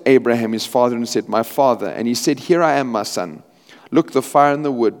spoke to Abraham his father and said, my father. And he said, here I am, my son. Look, the fire and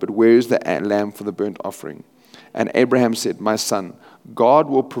the wood, but where is the lamb for the burnt offering? And Abraham said, my son, God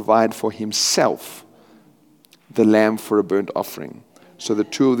will provide for Himself the lamb for a burnt offering. So the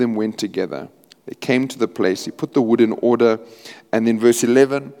two of them went together. They came to the place. He put the wood in order. And then verse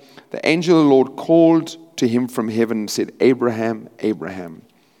 11, the angel of the Lord called to him from heaven and said, Abraham, Abraham.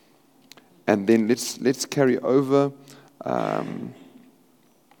 And then let's carry over.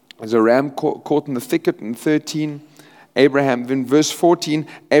 There's a ram caught in the thicket in 13. Abraham, then verse 14,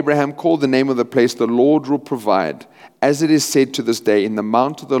 Abraham called the name of the place, the Lord will provide. As it is said to this day, in the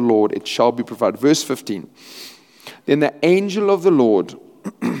mount of the Lord it shall be provided. Verse 15, then the angel of the Lord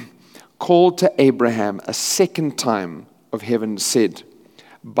called to Abraham a second time of heaven and said,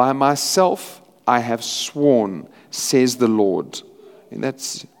 by myself I have sworn, says the Lord. And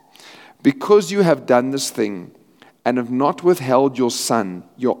that's because you have done this thing and have not withheld your son,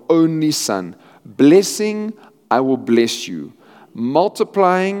 your only son. Blessing, I will bless you.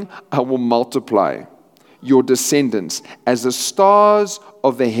 Multiplying, I will multiply your descendants as the stars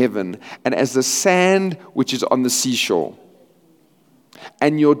of the heaven and as the sand which is on the seashore.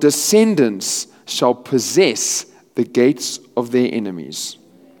 And your descendants shall possess the gates of their enemies.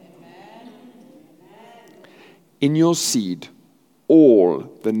 In your seed, all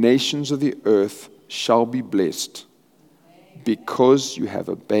the nations of the earth shall be blessed, because you have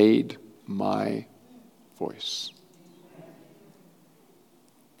obeyed my voice.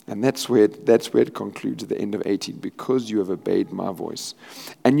 And that's where it concludes at the end of 18, because you have obeyed my voice.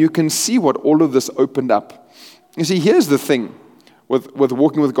 And you can see what all of this opened up. You see, here's the thing with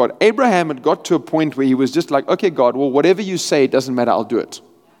walking with God. Abraham had got to a point where he was just like, okay, God, well, whatever you say, it doesn't matter, I'll do it.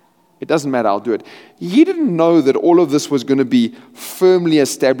 It doesn't matter, I'll do it. He didn't know that all of this was going to be firmly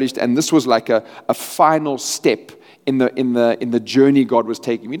established, and this was like a final step in the journey God was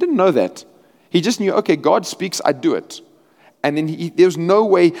taking him. He didn't know that. He just knew, okay, God speaks, I do it. And then there's no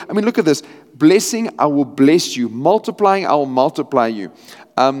way. I mean, look at this. Blessing, I will bless you. Multiplying, I will multiply you.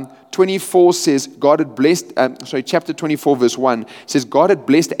 24 says, God had blessed, chapter 24, verse 1 says, God had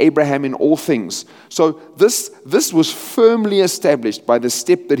blessed Abraham in all things. So this was firmly established by the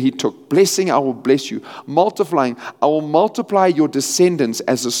step that he took. Blessing, I will bless you. Multiplying, I will multiply your descendants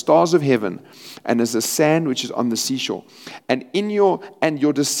as the stars of heaven and as the sand which is on the seashore. And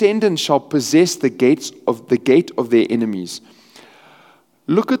your descendants shall possess the gate of their enemies.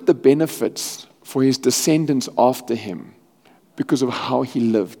 Look at the benefits for his descendants after him, because of how he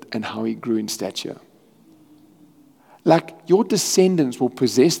lived and how he grew in stature. Like, your descendants will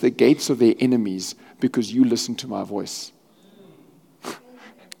possess the gates of their enemies because you listen to my voice.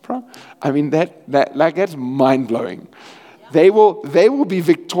 I mean, that's mind-blowing. They will be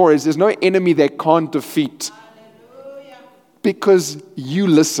victorious. There's no enemy they can't defeat because you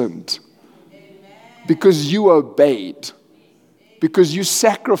listened, because you obeyed. because you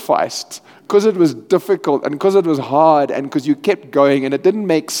sacrificed, because it was difficult and because it was hard and because you kept going and it didn't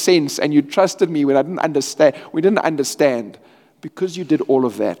make sense and you trusted me when I didn't understand. We didn't understand. Because you did all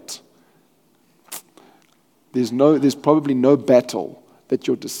of that, there's probably no battle that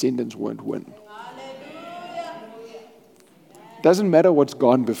your descendants won't win. It doesn't matter what's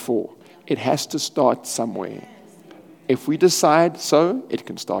gone before. It has to start somewhere. If we decide so, it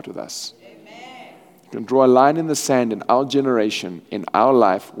can start with us. You can draw a line in the sand in our generation, in our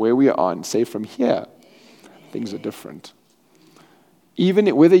life, where we are, and say from here, things are different. Even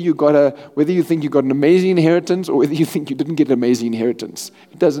whether you think you got an amazing inheritance or whether you think you didn't get an amazing inheritance.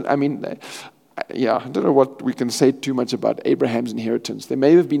 It doesn't, I don't know what we can say too much about Abraham's inheritance. There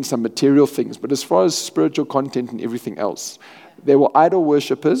may have been some material things, but as far as spiritual content and everything else, there were idol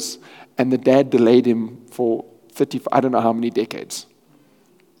worshippers, and the dad delayed him for 30, I don't know how many decades.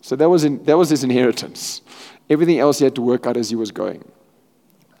 So that was his inheritance. Everything else he had to work out as he was going.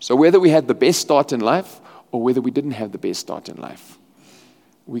 So whether we had the best start in life or whether we didn't have the best start in life,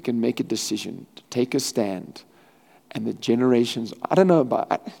 we can make a decision to take a stand. And the generations, I don't know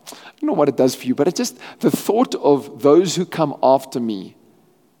what it does for you, but it's just the thought of those who come after me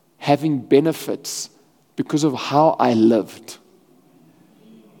having benefits because of how I lived.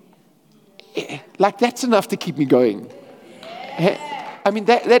 Like, that's enough to keep me going.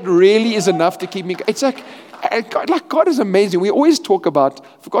 That really is enough to keep me going. It's like God is amazing. We always talk about,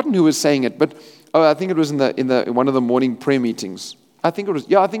 I've forgotten who was saying it, but I think it was in one of the morning prayer meetings. I think it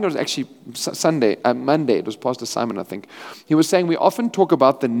was actually Monday. It was Pastor Simon, I think. He was saying we often talk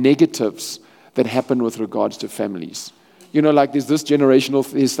about the negatives that happen with regards to families. Like there's this generational,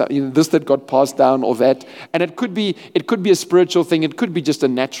 this that got passed down or that. And it could be a spiritual thing. It could be just a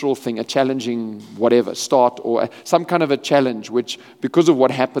natural thing, a challenging whatever, start or some kind of a challenge, which because of what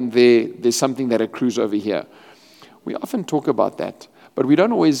happened there's something that accrues over here. We often talk about that, but we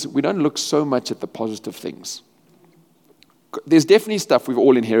don't look so much at the positive things. There's definitely stuff we've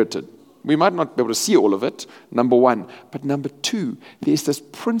all inherited. We might not be able to see all of it, number one. But number two, there's this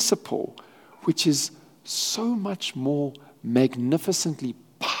principle which is so much more magnificently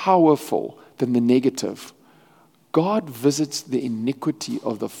powerful than the negative. God visits the iniquity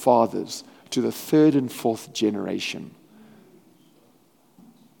of the fathers to the third and fourth generation.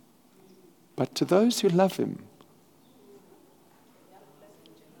 But to those who love him,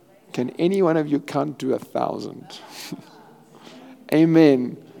 can any one of you count to 1,000?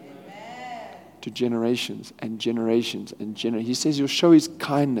 Amen. To generations and generations and generations. He says he'll show his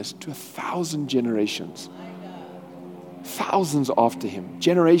kindness to 1,000 generations. Thousands after him.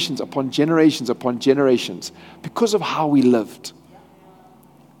 Generations upon generations upon generations. Because of how we lived.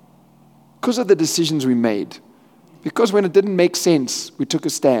 Because of the decisions we made. Because when it didn't make sense, we took a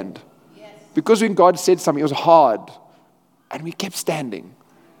stand. Because when God said something, it was hard. And we kept standing.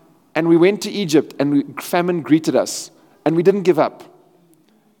 And we went to Egypt and famine greeted us. And we didn't give up.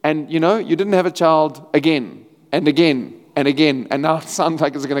 And you didn't have a child again and again and again. And now it sounds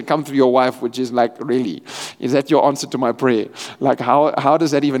like it's going to come through your wife, which is like, really? Is that your answer to my prayer? Like, how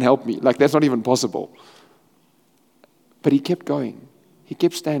does that even help me? Like, that's not even possible. But he kept going. He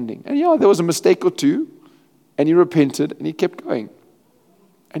kept standing. And there was a mistake or two. And he repented and he kept going.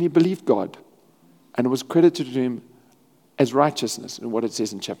 And he believed God. And it was credited to him as righteousness in what it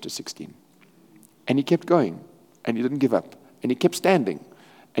says in chapter 16. And he kept going. And he didn't give up. And he kept standing.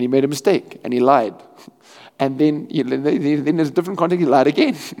 And he made a mistake. And he lied. And then there's a different context. He lied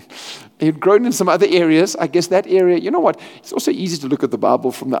again. He'd grown in some other areas. I guess that area, you know what? It's also easy to look at the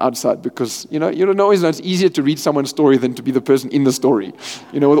Bible from the outside because, you don't always know. It's easier to read someone's story than to be the person in the story.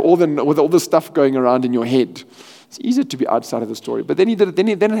 With all the stuff going around in your head. It's easier to be outside of the story. But then he did it.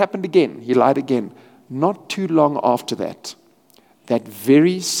 Then it happened again. He lied again. Not too long after that, that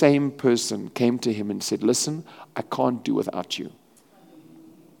very same person came to him and said, listen, I can't do without you.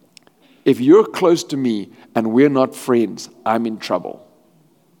 If you're close to me and we're not friends, I'm in trouble.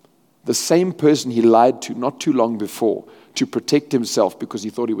 The same person he lied to not too long before to protect himself because he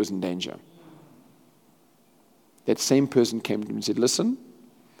thought he was in danger. That same person came to him and said, listen,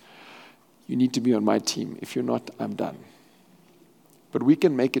 you need to be on my team. If you're not, I'm done. But we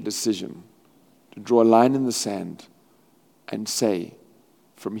can make a decision to draw a line in the sand and say,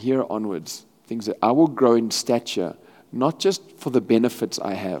 from here onwards, things that I will grow in stature, not just for the benefits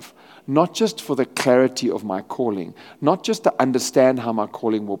I have, not just for the clarity of my calling, not just to understand how my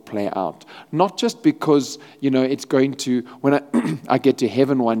calling will play out, not just because, it's going to, when I get to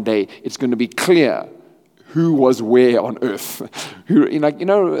heaven one day, it's going to be clear who was where on earth.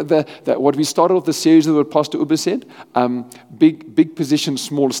 What we started with the series of what Pastor Uber said, big position,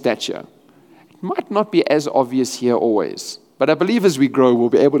 small stature. It might not be as obvious here always, But I believe as we grow,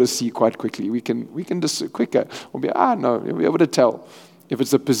 we'll be able to see quite quickly. We can just quicker. We'll be able to tell if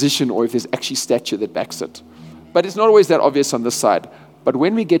it's a position or if there's actually stature that backs it. But it's not always that obvious on this side. But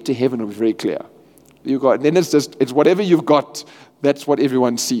when we get to heaven, it'll be very clear. Then it's whatever you've got, that's what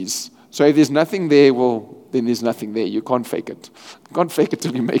everyone sees. So if there's nothing there, well, then there's nothing there. You can't fake it. You can't fake it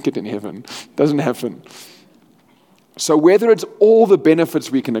till you make it in heaven. It doesn't happen. So whether it's all the benefits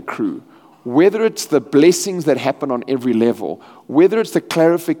we can accrue, whether it's the blessings that happen on every level, whether it's the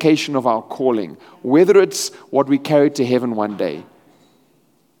clarification of our calling, whether it's what we carry to heaven one day,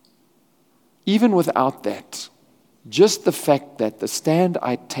 even without that, just the fact that the stand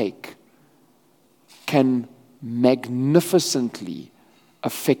I take can magnificently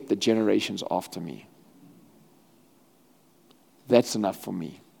affect the generations after me. That's enough for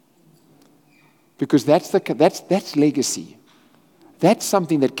me. Because that's legacy. That's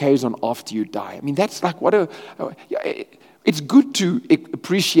something that carries on after you die. I mean, that's like it's good to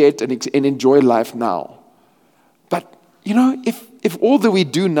appreciate and enjoy life now. But, if all that we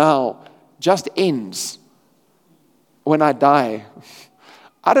do now just ends when I die,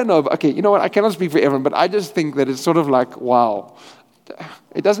 I don't know. Okay, you know what? I cannot speak for everyone, but I just think that it's sort of like, wow.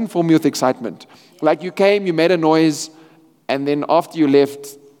 It doesn't fill me with excitement. Like you came, you made a noise, and then after you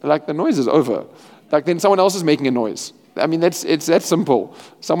left, like the noise is over. Like then someone else is making a noise. I mean, it's that simple.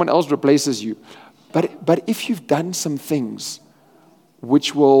 Someone else replaces you. But if you've done some things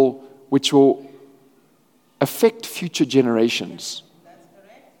which will affect future generations,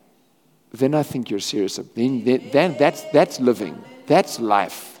 then I think you're serious. Then that's living. That's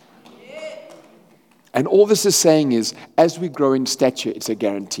life. And all this is saying is, as we grow in stature, it's a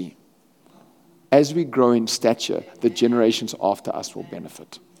guarantee. As we grow in stature, the generations after us will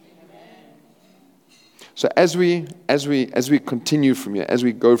benefit. So as we continue from here, as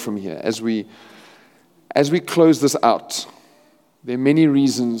we go from here, as we close this out, there are many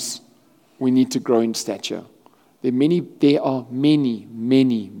reasons we need to grow in stature. There are many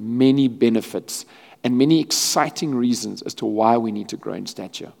benefits and many exciting reasons as to why we need to grow in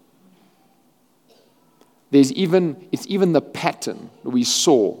stature. It's even the pattern that we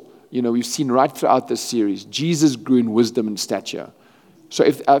saw. We've seen right throughout this series. Jesus grew in wisdom and stature. So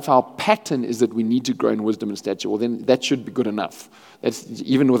if our pattern is that we need to grow in wisdom and stature, well, then that should be good enough. That's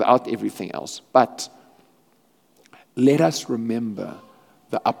even without everything else. But let us remember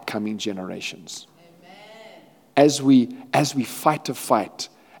the upcoming generations. Amen. As we fight a fight,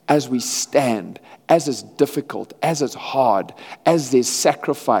 as we stand, as it's difficult, as it's hard, as there's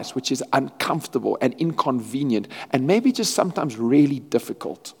sacrifice, which is uncomfortable and inconvenient, and maybe just sometimes really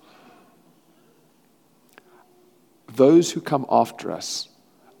difficult. Those who come after us,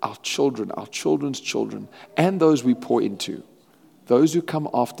 our children, our children's children, and those we pour into, those who come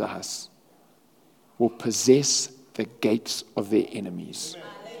after us will possess the gates of their enemies.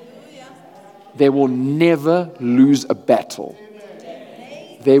 They will never lose a battle.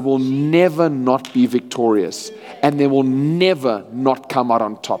 They will never not be victorious. And they will never not come out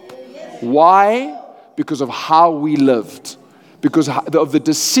on top. Why? Because of how we lived. Because of the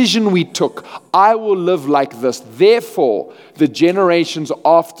decision we took. I will live like this. Therefore, the generations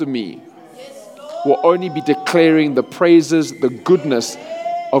after me will only be declaring the praises, the goodness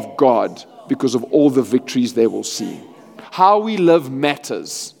of God because of all the victories they will see. How we live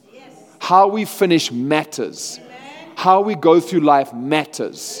matters. How we finish matters. How we go through life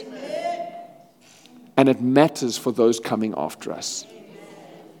matters. And it matters for those coming after us.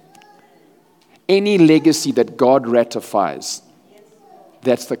 Any legacy that God ratifies,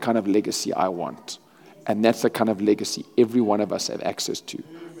 that's the kind of legacy I want. And that's the kind of legacy every one of us have access to.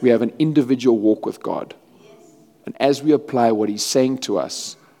 We have an individual walk with God. And as we apply what He's saying to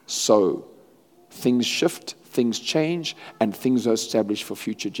us, so things shift, things change, and things are established for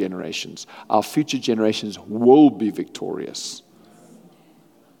future generations. Our future generations will be victorious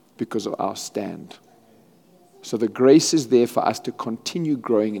because of our stand. So the grace is there for us to continue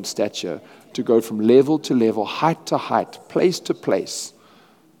growing in stature, to go from level to level, height to height, place to place.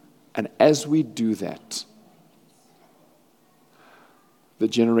 And as we do that, the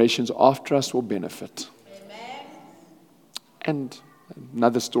generations after us will benefit. Amen. And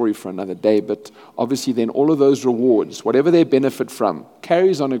another story for another day, but obviously then all of those rewards, whatever they benefit from,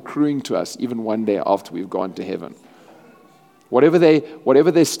 carries on accruing to us even one day after we've gone to heaven. Whatever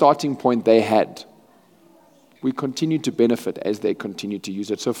their starting point they had, we continue to benefit as they continue to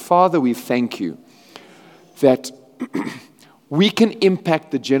use it. So Father, we thank you that we can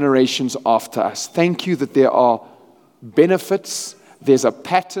impact the generations after us. Thank you that there are benefits, there's a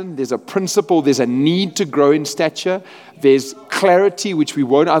pattern, there's a principle, there's a need to grow in stature, there's clarity which we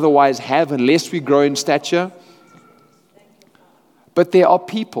won't otherwise have unless we grow in stature. But there are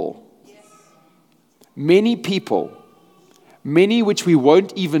people, many people, many which we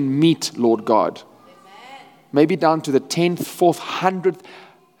won't even meet, Lord God. Maybe down to the 10th, 4th,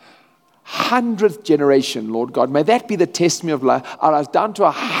 100th generation, Lord God. May that be the testimony of life, our lives, down to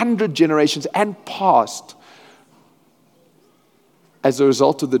 100 generations and past, as a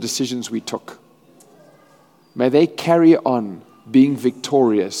result of the decisions we took. May they carry on being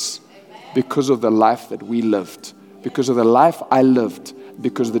victorious because of the life that we lived, because of the life I lived,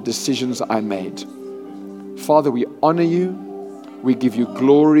 because of the decisions I made. Father, we honor you, we give you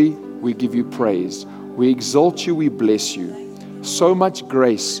glory, we give you praise, we exalt you, we bless you. So much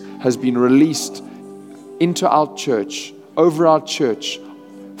grace has been released into our church, over our church,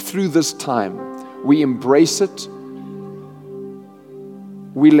 through this time. We embrace it,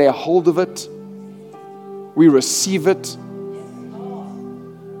 we lay hold of it, we receive it,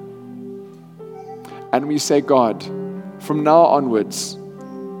 and we say, God, from now onwards,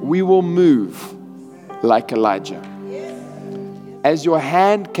 we will move like Elijah. As your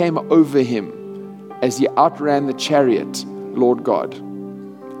hand came over him, as he outran the chariot, Lord God,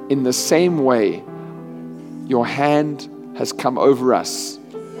 in the same way, your hand has come over us.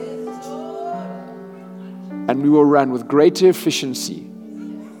 And we will run with greater efficiency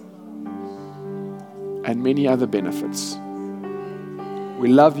and many other benefits. We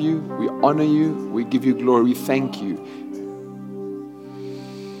love you, we honor you, we give you glory, we thank you.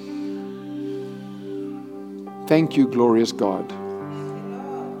 Thank you, glorious God,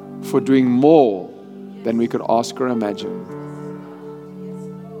 for doing more than we could ask or imagine.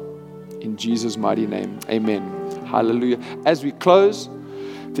 In Jesus' mighty name, amen. Hallelujah. As we close,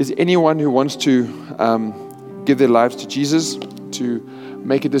 if there's anyone who wants to give their lives to Jesus, to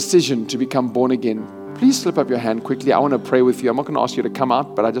make a decision to become born again, please slip up your hand quickly. I want to pray with you. I'm not going to ask you to come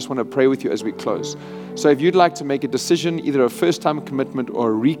out, but I just want to pray with you as we close. So if you'd like to make a decision, either a first-time commitment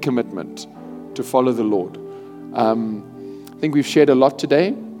or a recommitment to follow the Lord. I think we've shared a lot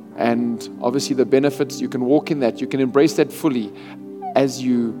today, and obviously the benefits, you can walk in that. You can embrace that fully as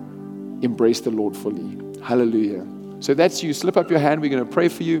you embrace the Lord fully. Hallelujah. So if that's you, slip up your hand. We're going to pray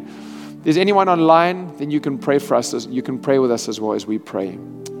for you. If there's anyone online, then you can pray for us. You can pray with us as well as we pray.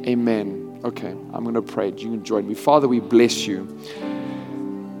 Amen. Okay, I'm going to pray. You can join me. Father, we bless you.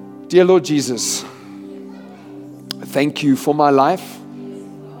 Dear Lord Jesus, thank you for my life,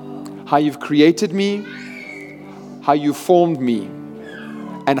 how you've created me, how you formed me,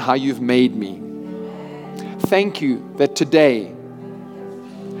 and how you've made me. Thank you that today,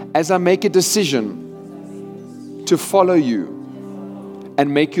 as I make a decision to follow you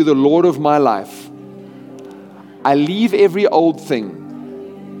and make you the Lord of my life, I leave every old thing.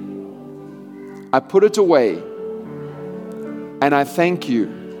 I put it away, and I thank you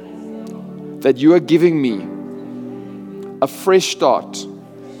that you are giving me a fresh start,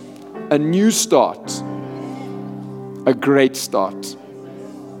 a new start, a great start.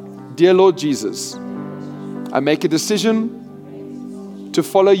 Dear Lord Jesus, I make a decision to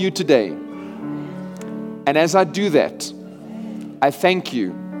follow you today. And as I do that, I thank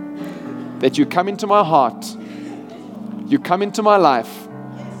you that you come into my heart, you come into my life,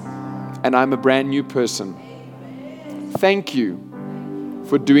 and I'm a brand new person. Thank you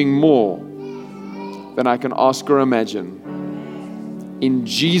for doing more than I can ask or imagine. In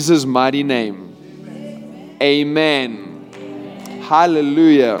Jesus' mighty name, amen.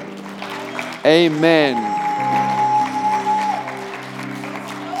 Hallelujah. Amen.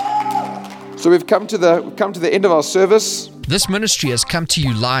 So we've come to the end of our service. This ministry has come to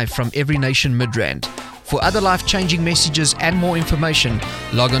you live from Every Nation Midrand. For other life-changing messages and more information,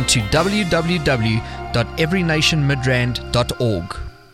 log on to www.everynationmidrand.org.